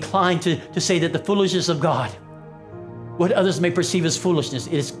inclined to say that the foolishness of God, what others may perceive as foolishness,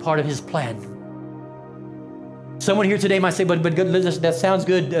 is part of his plan. Someone here today might say, but good, that sounds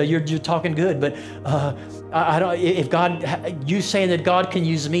good, you're talking good, but I don't, if God, you saying that God can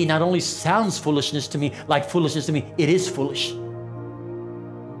use me not only sounds foolishness to me, like foolishness to me, it is foolish.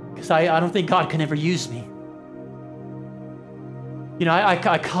 Because I don't think God can ever use me. You know,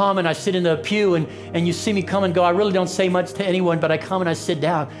 I come and I sit in the pew and you see me come and go. I really don't say much to anyone, but I come and I sit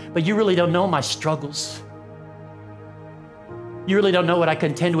down. But you really don't know my struggles. You really don't know what I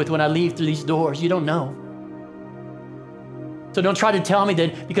contend with when I leave through these doors. You don't know. So don't try to tell me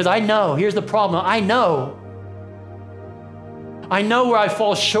that, because I know, here's the problem. I know where I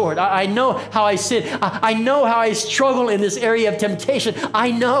fall short. I know how I sin. I know how I struggle in this area of temptation.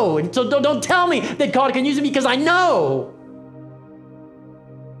 I know. And so don't tell me that God can use me, because I know.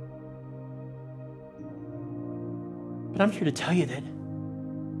 But I'm here to tell you that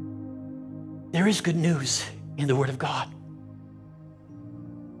there is good news in the Word of God.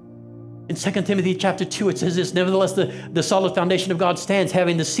 In 2 Timothy chapter 2, it says this, nevertheless, the solid foundation of God stands,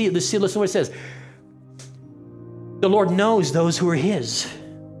 having the seal. The seal, listen to what it says. The Lord knows those who are his.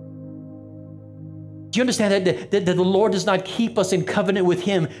 Do you understand that the Lord does not keep us in covenant with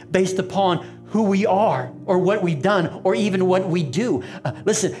him based upon who we are or what we've done or even what we do?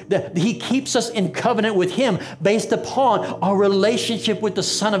 Listen, he keeps us in covenant with him based upon our relationship with the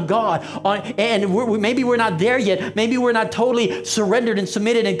Son of God. And maybe we're not there yet. Maybe we're not totally surrendered and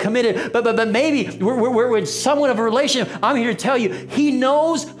submitted and committed, but maybe we're in somewhat of a relationship. I'm here to tell you, he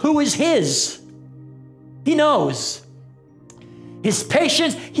knows who is his. He knows. His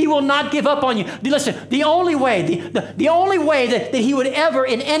patience, he will not give up on you. Listen, the only way that he would ever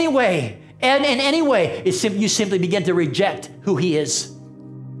in any way is you simply begin to reject who he is.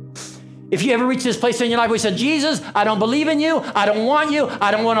 If you ever reach this place in your life where you say, Jesus, I don't believe in you. I don't want you. I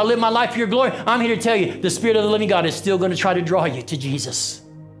don't want to live my life for your glory. I'm here to tell you, the Spirit of the living God is still going to try to draw you to Jesus.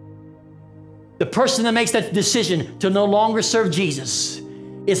 The person that makes that decision to no longer serve Jesus,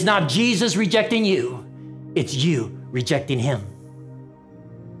 it's not Jesus rejecting you. It's you rejecting him.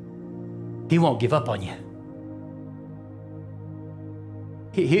 He won't give up on you.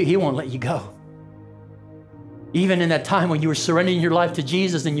 He won't let you go. Even in that time when you were surrendering your life to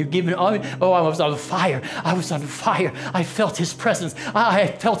Jesus and you're giving, I was on fire. I was on fire. I felt his presence. I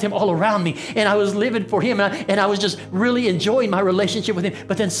felt him all around me, and I was living for him, and I was just really enjoying my relationship with him.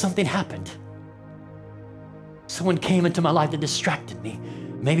 But then something happened. Someone came into my life that distracted me.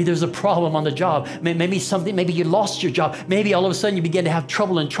 Maybe there's a problem on the job. Maybe you lost your job. Maybe all of a sudden you began to have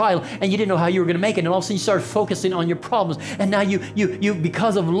trouble and trial, and you didn't know how you were going to make it. And all of a sudden you started focusing on your problems. And now you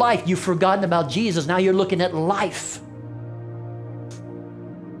because of life, you've forgotten about Jesus. Now you're looking at life.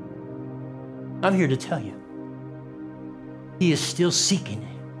 I'm here to tell you, he is still seeking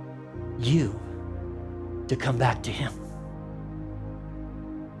you to come back to him.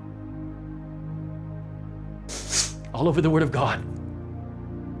 All over the Word of God,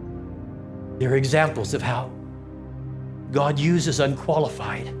 there are examples of how God uses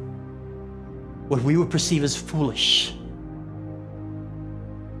unqualified, what we would perceive as foolish,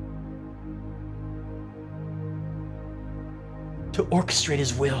 to orchestrate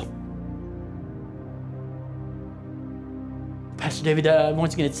his will. Pastor David,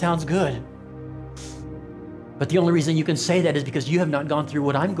 once again, it sounds good. But the only reason you can say that is because you have not gone through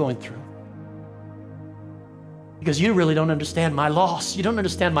what I'm going through. Because you really don't understand my loss. You don't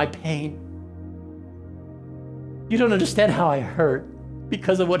understand my pain. You don't understand how I hurt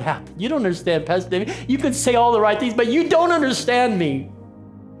because of what happened. You don't understand, Pastor David. You can say all the right things, but you don't understand me.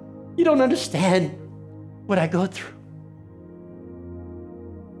 You don't understand what I go through.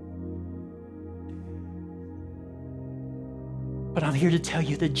 But I'm here to tell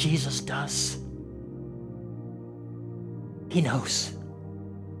you that Jesus does. He knows.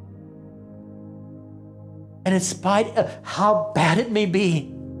 And in spite of how bad it may be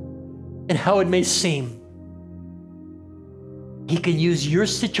and how it may seem, he can use your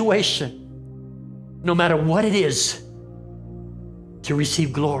situation, no matter what it is, to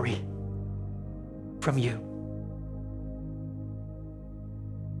receive glory from you.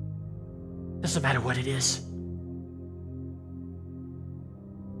 Doesn't matter what it is.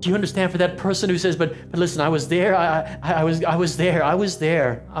 Do you understand, for that person who says, but listen, I was there, I was there.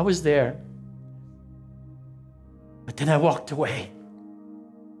 But then I walked away.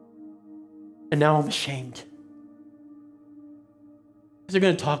 And now I'm ashamed. Because they're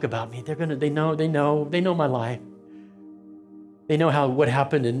going to talk about me. They know my life. They know what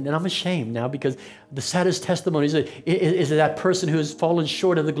happened, and I'm ashamed now, because the saddest testimony is that person who has fallen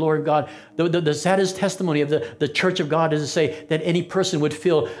short of the glory of God. The saddest testimony of the church of God is to say that any person would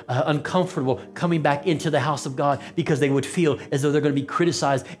feel uncomfortable coming back into the house of God, because they would feel as though they're going to be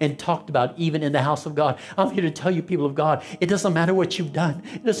criticized and talked about even in the house of God. I'm here to tell you, people of God, it doesn't matter what you've done.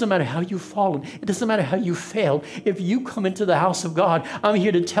 It doesn't matter how you've fallen. It doesn't matter how you failed. If you come into the house of God, I'm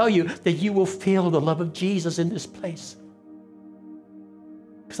here to tell you that you will feel the love of Jesus in this place.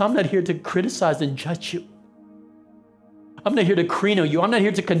 Because I'm not here to criticize and judge you. I'm not here to crino you. I'm not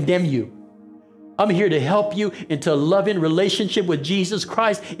here to condemn you. I'm here to help you into a loving relationship with Jesus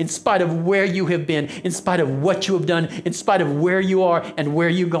Christ, in spite of where you have been, in spite of what you have done, in spite of where you are and where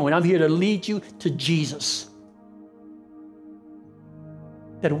you're going. I'm here to lead you to Jesus.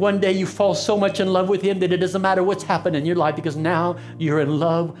 That one day you fall so much in love with Him that it doesn't matter what's happened in your life, because now you're in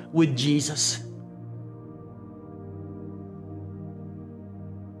love with Jesus.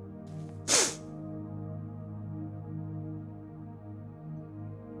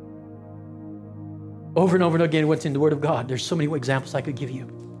 Over and over and again, what's in the Word of God. There's so many examples I could give you.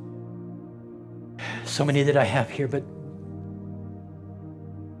 So many that I have here, but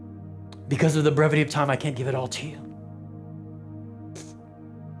because of the brevity of time, I can't give it all to you.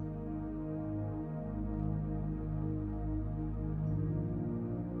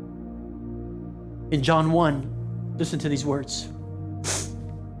 In John 1, listen to these words.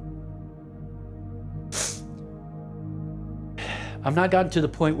 I've not gotten to the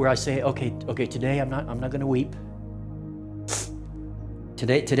point where I say, okay, today I'm not going to weep.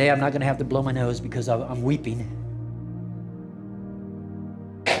 Today I'm not going to have to blow my nose because I'm weeping.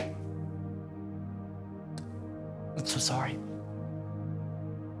 I'm so sorry.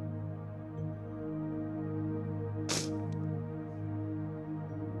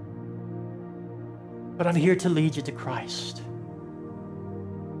 But I'm here to lead you to Christ,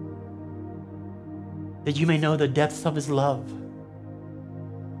 that you may know the depths of His love.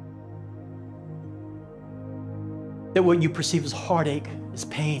 That what you perceive as heartache is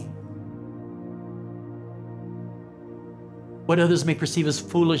pain. What others may perceive as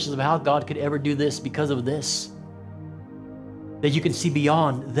foolishness of how God could ever do this because of this. That you can see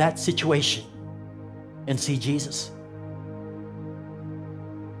beyond that situation and see Jesus.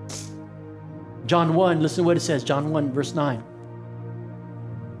 John 1, listen to what it says. John 1, verse 9.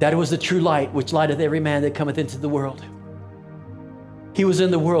 That was the true light, which lighteth every man that cometh into the world. He was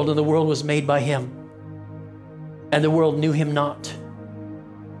in the world, and the world was made by Him, and the world knew Him not.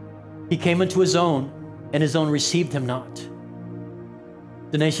 He came unto His own, and His own received Him not.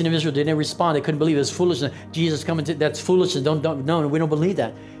 The nation of Israel didn't respond. They couldn't believe it was foolishness. Jesus coming to, that's foolishness. No, we don't believe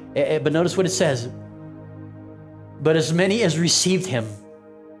that. But notice what it says. But as many as received Him,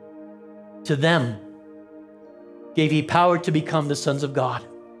 to them gave He power to become the sons of God,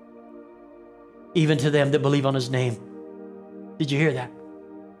 even to them that believe on His name. Did you hear that?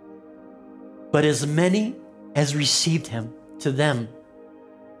 But as many as received Him, to them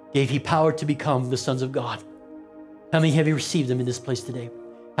gave He power to become the sons of God. How many have you received Him in this place today?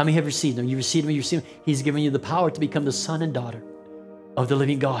 How many have received Him? You received Him, you received Him. He's given you the power to become the son and daughter of the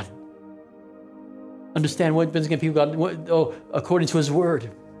living God. Understand what people God, according to His word.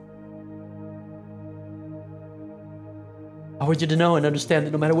 I want you to know and understand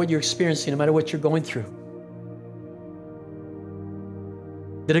that no matter what you're experiencing, no matter what you're going through,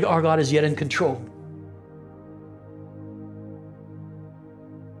 that our God is yet in control.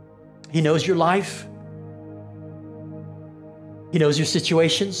 He knows your life. He knows your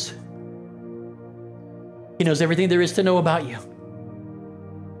situations. He knows everything there is to know about you.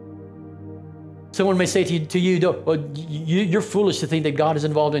 Someone may say to you, well, you're foolish to think that God is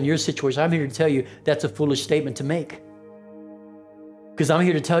involved in your situation. I'm here to tell you that's a foolish statement to make. Because I'm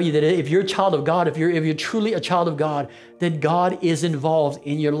here to tell you that if you're a child of God, if you're truly a child of God, then God is involved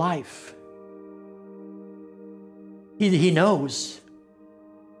in your life. He knows.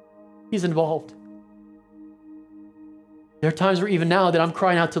 He's involved. There are times where even now that I'm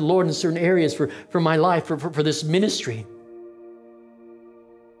crying out to the Lord in certain areas for my life, for this ministry.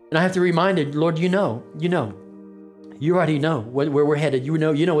 And I have to remind it, Lord, you already know where we're headed. You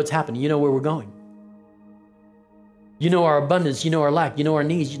know what's happening. You know where we're going. You know our abundance. You know our lack. You know our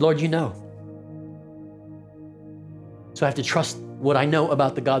needs. Lord, you know. So I have to trust what I know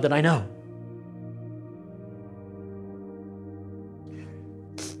about the God that I know.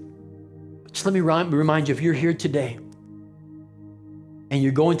 So let me remind you, if you're here today and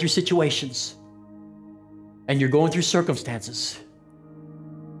you're going through situations and you're going through circumstances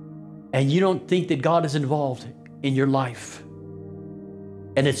and you don't think that God is involved in your life,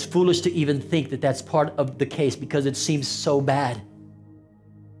 and it's foolish to even think that that's part of the case because it seems so bad,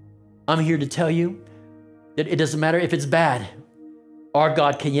 I'm here to tell you that it doesn't matter if it's bad, our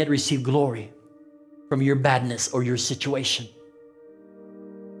God can yet receive glory from your badness or your situation.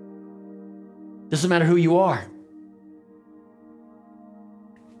 Doesn't matter who you are.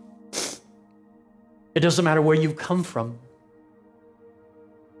 It doesn't matter where you've come from.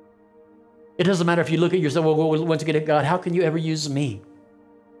 It doesn't matter if you look at yourself, well, once again, God, how can you ever use me?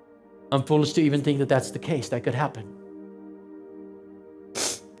 I'm foolish to even think that that's the case. That could happen.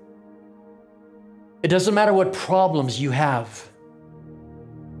 It doesn't matter what problems you have,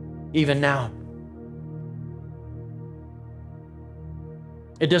 even now.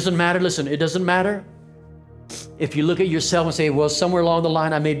 It doesn't matter, listen, it doesn't matter if you look at yourself and say, well, somewhere along the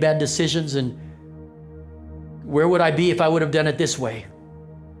line I made bad decisions, and where would I be if I would have done it this way?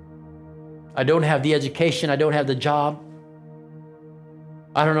 I don't have the education, I don't have the job.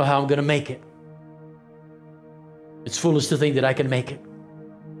 I don't know how I'm going to make it. It's foolish to think that I can make it.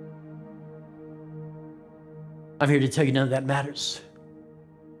 I'm here to tell you none of that matters.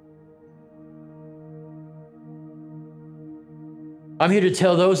 I'm here to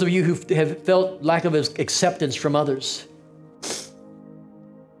tell those of you who have felt lack of acceptance from others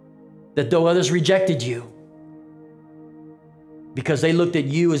that though others rejected you because they looked at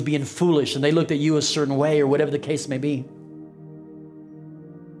you as being foolish and they looked at you a certain way or whatever the case may be,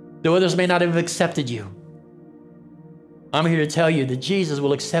 though others may not have accepted you, I'm here to tell you that Jesus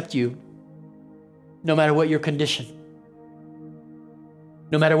will accept you no matter what your condition,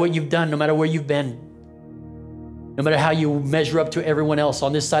 no matter what you've done, no matter where you've been. No matter how you measure up to everyone else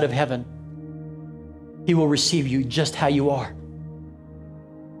on this side of heaven, He will receive you just how you are.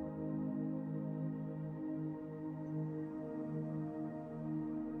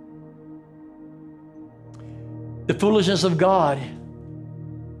 The foolishness of God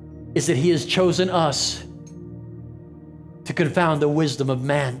is that He has chosen us to confound the wisdom of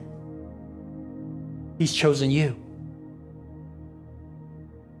man. He's chosen you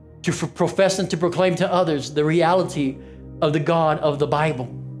to profess and to proclaim to others the reality of the God of the Bible,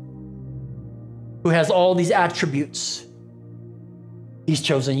 who has all these attributes. He's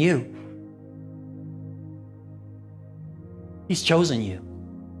chosen you. He's chosen you.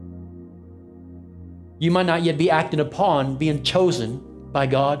 You might not yet be acting upon being chosen by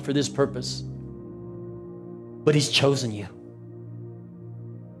God for this purpose, but He's chosen you.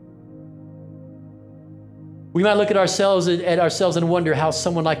 We might look at ourselves and wonder how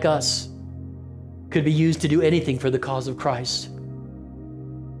someone like us could be used to do anything for the cause of Christ.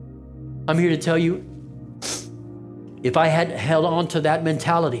 I'm here to tell you, if I had held on to that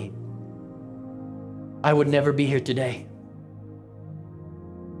mentality, I would never be here today.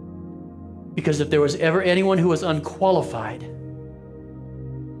 Because if there was ever anyone who was unqualified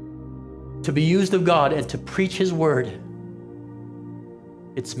to be used of God and to preach His word,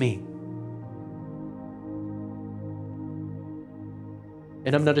 it's me.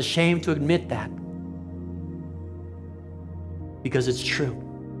 And I'm not ashamed to admit that, because it's true.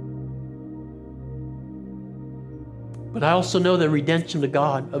 But I also know the redemption of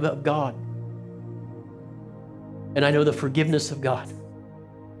God. And I know the forgiveness of God.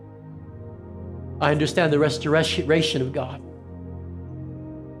 I understand the restoration of God.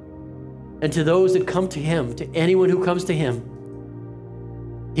 And to those that come to Him, to anyone who comes to Him,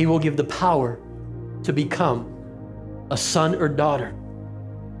 He will give the power to become a son or daughter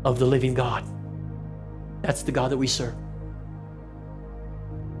of the living God. That's the God that we serve.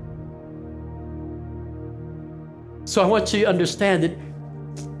 So I want you to understand that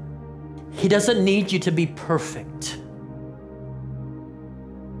He doesn't need you to be perfect.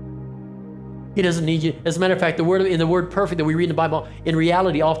 He doesn't need you. As a matter of fact, the word perfect that we read in the Bible, in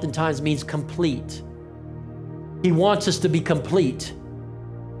reality, oftentimes means complete. He wants us to be complete.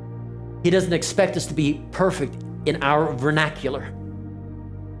 He doesn't expect us to be perfect in our vernacular,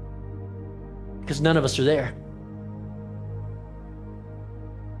 because none of us are there.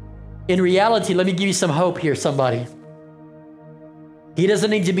 In reality, let me give you some hope here, somebody. He doesn't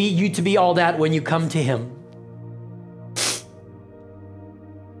need you to be all that when you come to Him.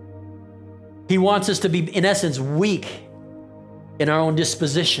 He wants us to be, in essence, weak in our own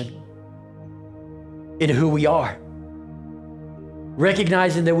disposition, in who we are,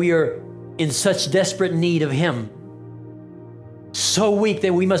 recognizing that we are in such desperate need of Him, so weak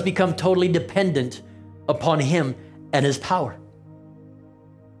that we must become totally dependent upon Him and His power.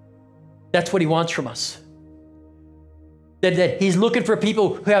 That's what he wants from us. That he's looking for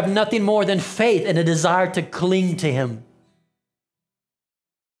people who have nothing more than faith and a desire to cling to him.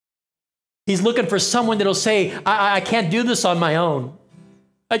 He's looking for someone that'll say, I can't do this on my own.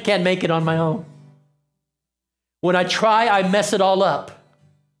 I can't make it on my own. When I try, I mess it all up.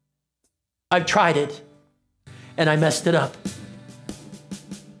 I've tried it, and I messed it up.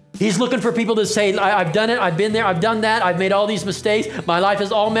 He's looking for people to say, I've done it, I've been there, I've done that, I've made all these mistakes, my life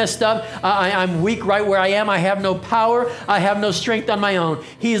is all messed up, I'm weak right where I am, I have no power, I have no strength on my own.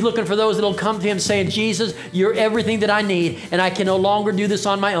 He's looking for those that will come to him saying, Jesus, you're everything that I need, and I can no longer do this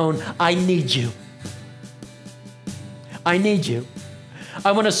on my own. I need you. I need you.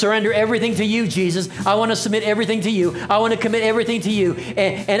 I want to surrender everything to you, Jesus. I want to submit everything to you. I want to commit everything to you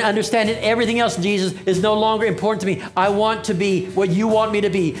and understand that everything else, Jesus, is no longer important to me. I want to be what you want me to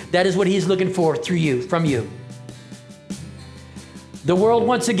be. That is what he's looking for through you, from you. The world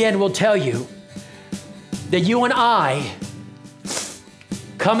once again will tell you that you and I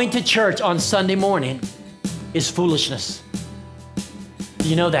coming to church on Sunday morning is foolishness. Do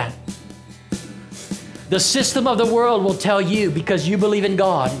you know that? The system of the world will tell you, because you believe in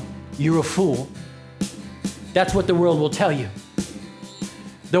God, you're a fool. That's what the world will tell you.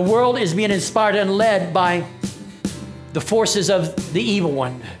 The world is being inspired and led by the forces of the evil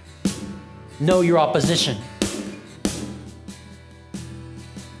one. Know your opposition.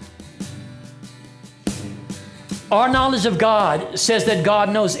 Our knowledge of God says that God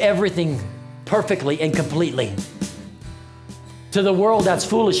knows everything perfectly and completely. To the world, that's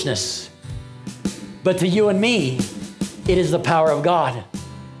foolishness. But to you and me, it is the power of God.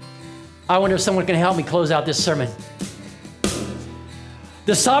 I wonder if someone can help me close out this sermon.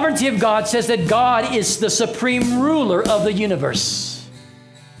 The sovereignty of God says that God is the supreme ruler of the universe.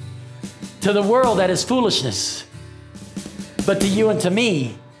 To the world, that is foolishness. But to you and to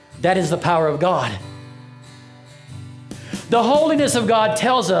me, that is the power of God. The holiness of God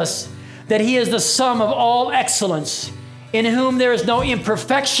tells us that he is the sum of all excellence, in whom there is no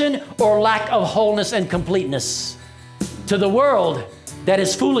imperfection or lack of wholeness and completeness. To the world, that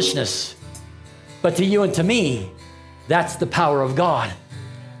is foolishness. But to you and to me, that's the power of God.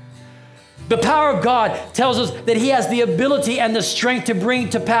 The power of God tells us that he has the ability and the strength to bring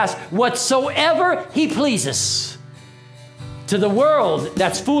to pass whatsoever he pleases. To the world,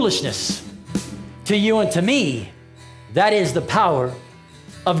 that's foolishness. To you and to me, that is the power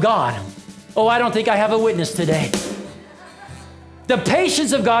of God. Oh, I don't think I have a witness today. The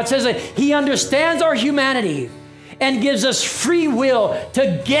patience of God says that he understands our humanity and gives us free will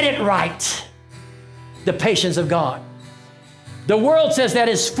to get it right. The patience of God. The world says that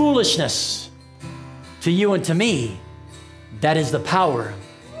is foolishness. To you and to me, that is the power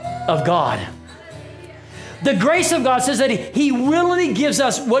of God. The grace of God says that he willingly gives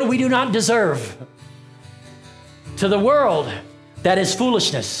us what we do not deserve. To the world, that is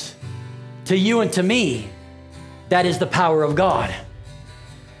foolishness. To you and to me, that is the power of God.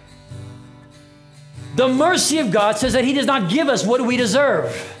 The mercy of God says that he does not give us what we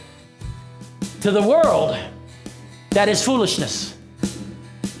deserve. To the world, that is foolishness.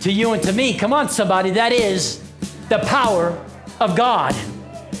 To you and to me, come on somebody, that is the power of God.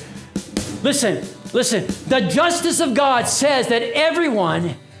 Listen, the justice of God says that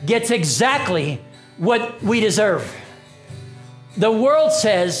everyone gets exactly what we deserve. The world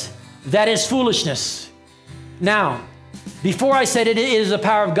says that is foolishness. Now, before I said it is the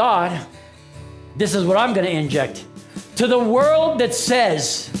power of God, this is what I'm going to inject. To the world that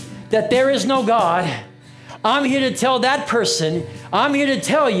says that there is no God, I'm here to tell that person, I'm here to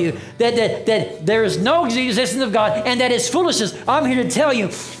tell you that there is no existence of God and that is foolishness. I'm here to tell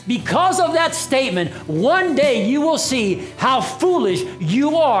you, because of that statement, one day you will see how foolish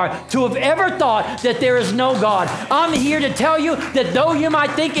you are to have ever thought that there is no God. I'm here to tell you that though you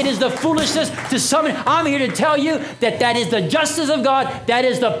might think it is the foolishness to some, I'm here to tell you that that is the justice of God, that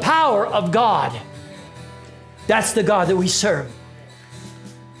is the power of God. That's the God that we serve.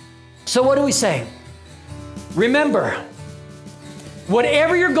 So what do we say? Remember,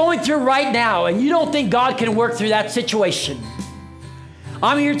 whatever you're going through right now and you don't think God can work through that situation,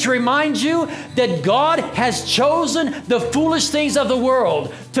 I'm here to remind you that God has chosen the foolish things of the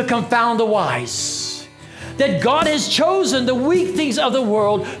world to confound the wise. That God has chosen the weak things of the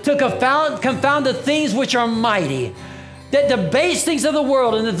world to confound the things which are mighty. That the base things of the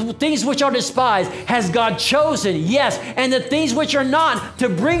world and the things which are despised has God chosen, yes, and the things which are not to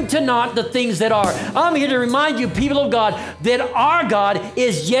bring to naught the things that are. I'm here to remind you, people of God, that our God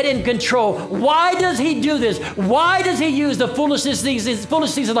is yet in control. Why does he do this? Why does he use the foolish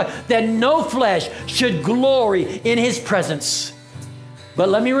things of life? That no flesh should glory in his presence. But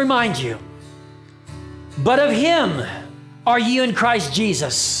let me remind you, but of him are ye in Christ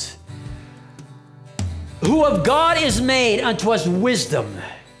Jesus, who of God is made unto us wisdom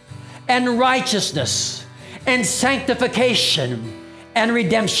and righteousness and sanctification and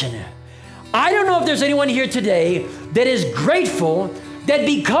redemption. I don't know if there's anyone here today that is grateful that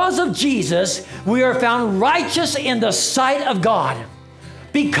because of Jesus, we are found righteous in the sight of God.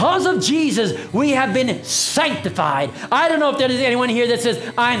 Because of Jesus, we have been sanctified. I don't know if there is anyone here that says,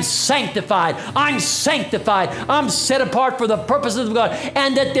 I'm sanctified, I'm sanctified, I'm set apart for the purposes of God,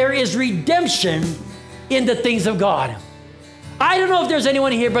 and that there is redemption in the things of God. I don't know if there's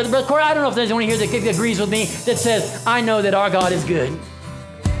anyone here, Brother Corey, I don't know if there's anyone here that agrees with me that says, I know that our God is good.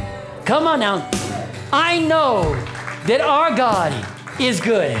 Come on now. I know that our God is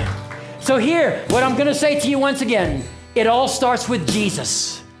good. So here, what I'm going to say to you once again, it all starts with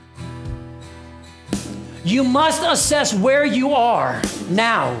Jesus. You must assess where you are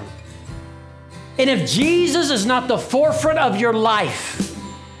now. And if Jesus is not the forefront of your life,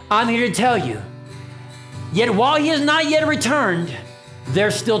 I'm here to tell you, yet while he has not yet returned,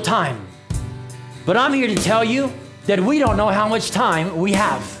 there's still time. But I'm here to tell you that we don't know how much time we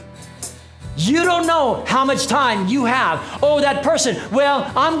have. You don't know how much time you have. Oh, that person, well,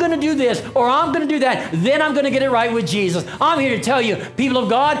 I'm going to do this or I'm going to do that. Then I'm going to get it right with Jesus. I'm here to tell you, people of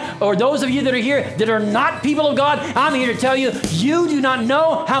God, or those of you that are here that are not people of God, I'm here to tell you, you do not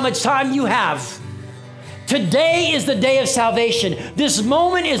know how much time you have. Today is the day of salvation. This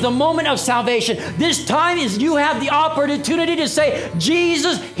moment is the moment of salvation. This time is you have the opportunity to say,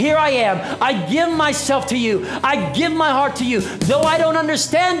 Jesus, here I am. I give myself to you. I give my heart to you. Though I don't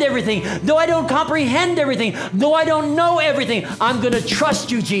understand everything, though I don't comprehend everything, though I don't know everything, I'm going to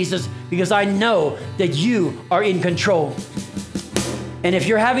trust you, Jesus, because I know that you are in control. And if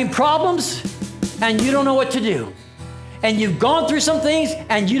you're having problems and you don't know what to do, and you've gone through some things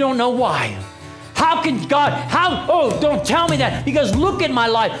and you don't know why, how can God, don't tell me that, because look at my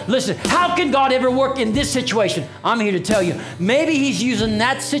life. Listen, how can God ever work in this situation? I'm here to tell you, maybe he's using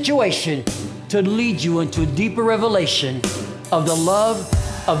that situation to lead you into a deeper revelation of the love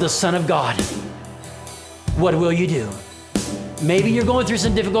of the Son of God. What will you do? Maybe you're going through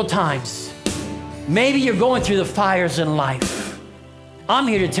some difficult times. Maybe you're going through the fires in life. I'm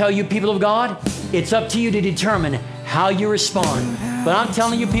here to tell you, people of God, it's up to you to determine how you respond. But I'm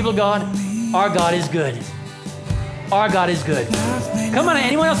telling you, people of God, our God is good. Our God is good. Come on,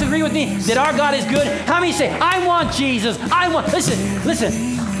 anyone else agree with me that our God is good? How many say, I want Jesus,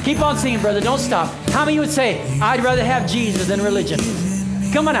 listen, keep on singing, brother, don't stop. How many would say, I'd rather have Jesus than religion?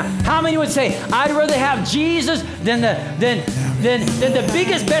 Come on now, how many would say, I'd rather have Jesus than the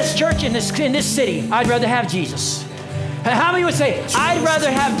biggest, best church in this city? I'd rather have Jesus. How many would say, I'd rather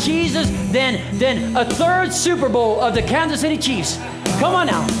have Jesus than a third Super Bowl of the Kansas City Chiefs? Come on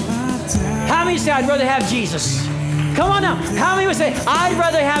now. How many say, I'd rather have Jesus? Come on now. How many would say, I'd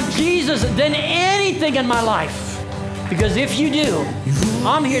rather have Jesus than anything in my life? Because if you do,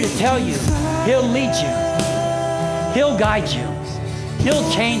 I'm here to tell you, he'll lead you. He'll guide you. He'll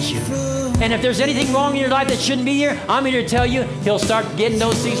change you. And if there's anything wrong in your life that shouldn't be here, I'm here to tell you, he'll start getting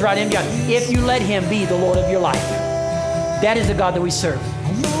those things right in you if you let him be the Lord of your life. That is the God that we serve.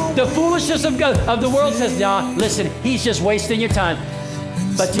 The foolishness of the world says, nah, listen, he's just wasting your time.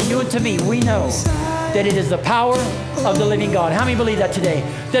 But to you and to me, we know that it is the power of the living God. How many believe that today?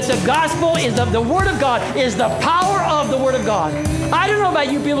 That the gospel is of the Word of God, is the power of the Word of God. I don't know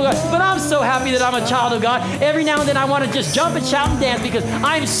about you people, but I'm so happy that I'm a child of God. Every now and then I want to just jump and shout and dance because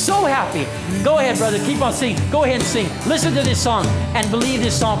I'm so happy. Go ahead, brother. Keep on singing. Go ahead and sing. Listen to this song and believe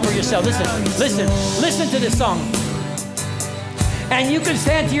this song for yourself. Listen to this song. And you can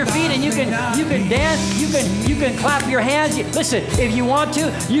stand to your feet and you can dance, you can clap your hands. Listen, if you want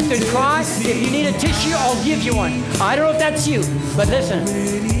to, you can cry. If you need a tissue, I'll give you one. I don't know if that's you, but listen,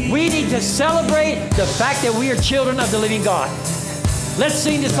 we need to celebrate the fact that we are children of the living God. Let's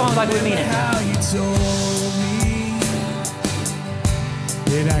sing this song like we mean it. How you told me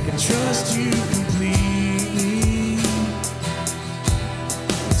that I can trust you completely.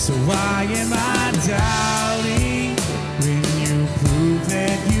 So why am I doubting when you prove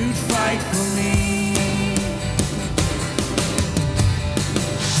that you'd fight for me?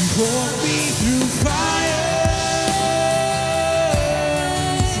 You walk me through fires,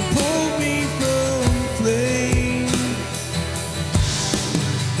 pull me from flames.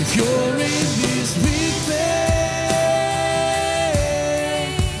 If you're in this with me,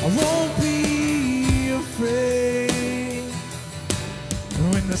 I won't be afraid.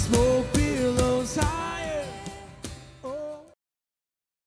 When the smoke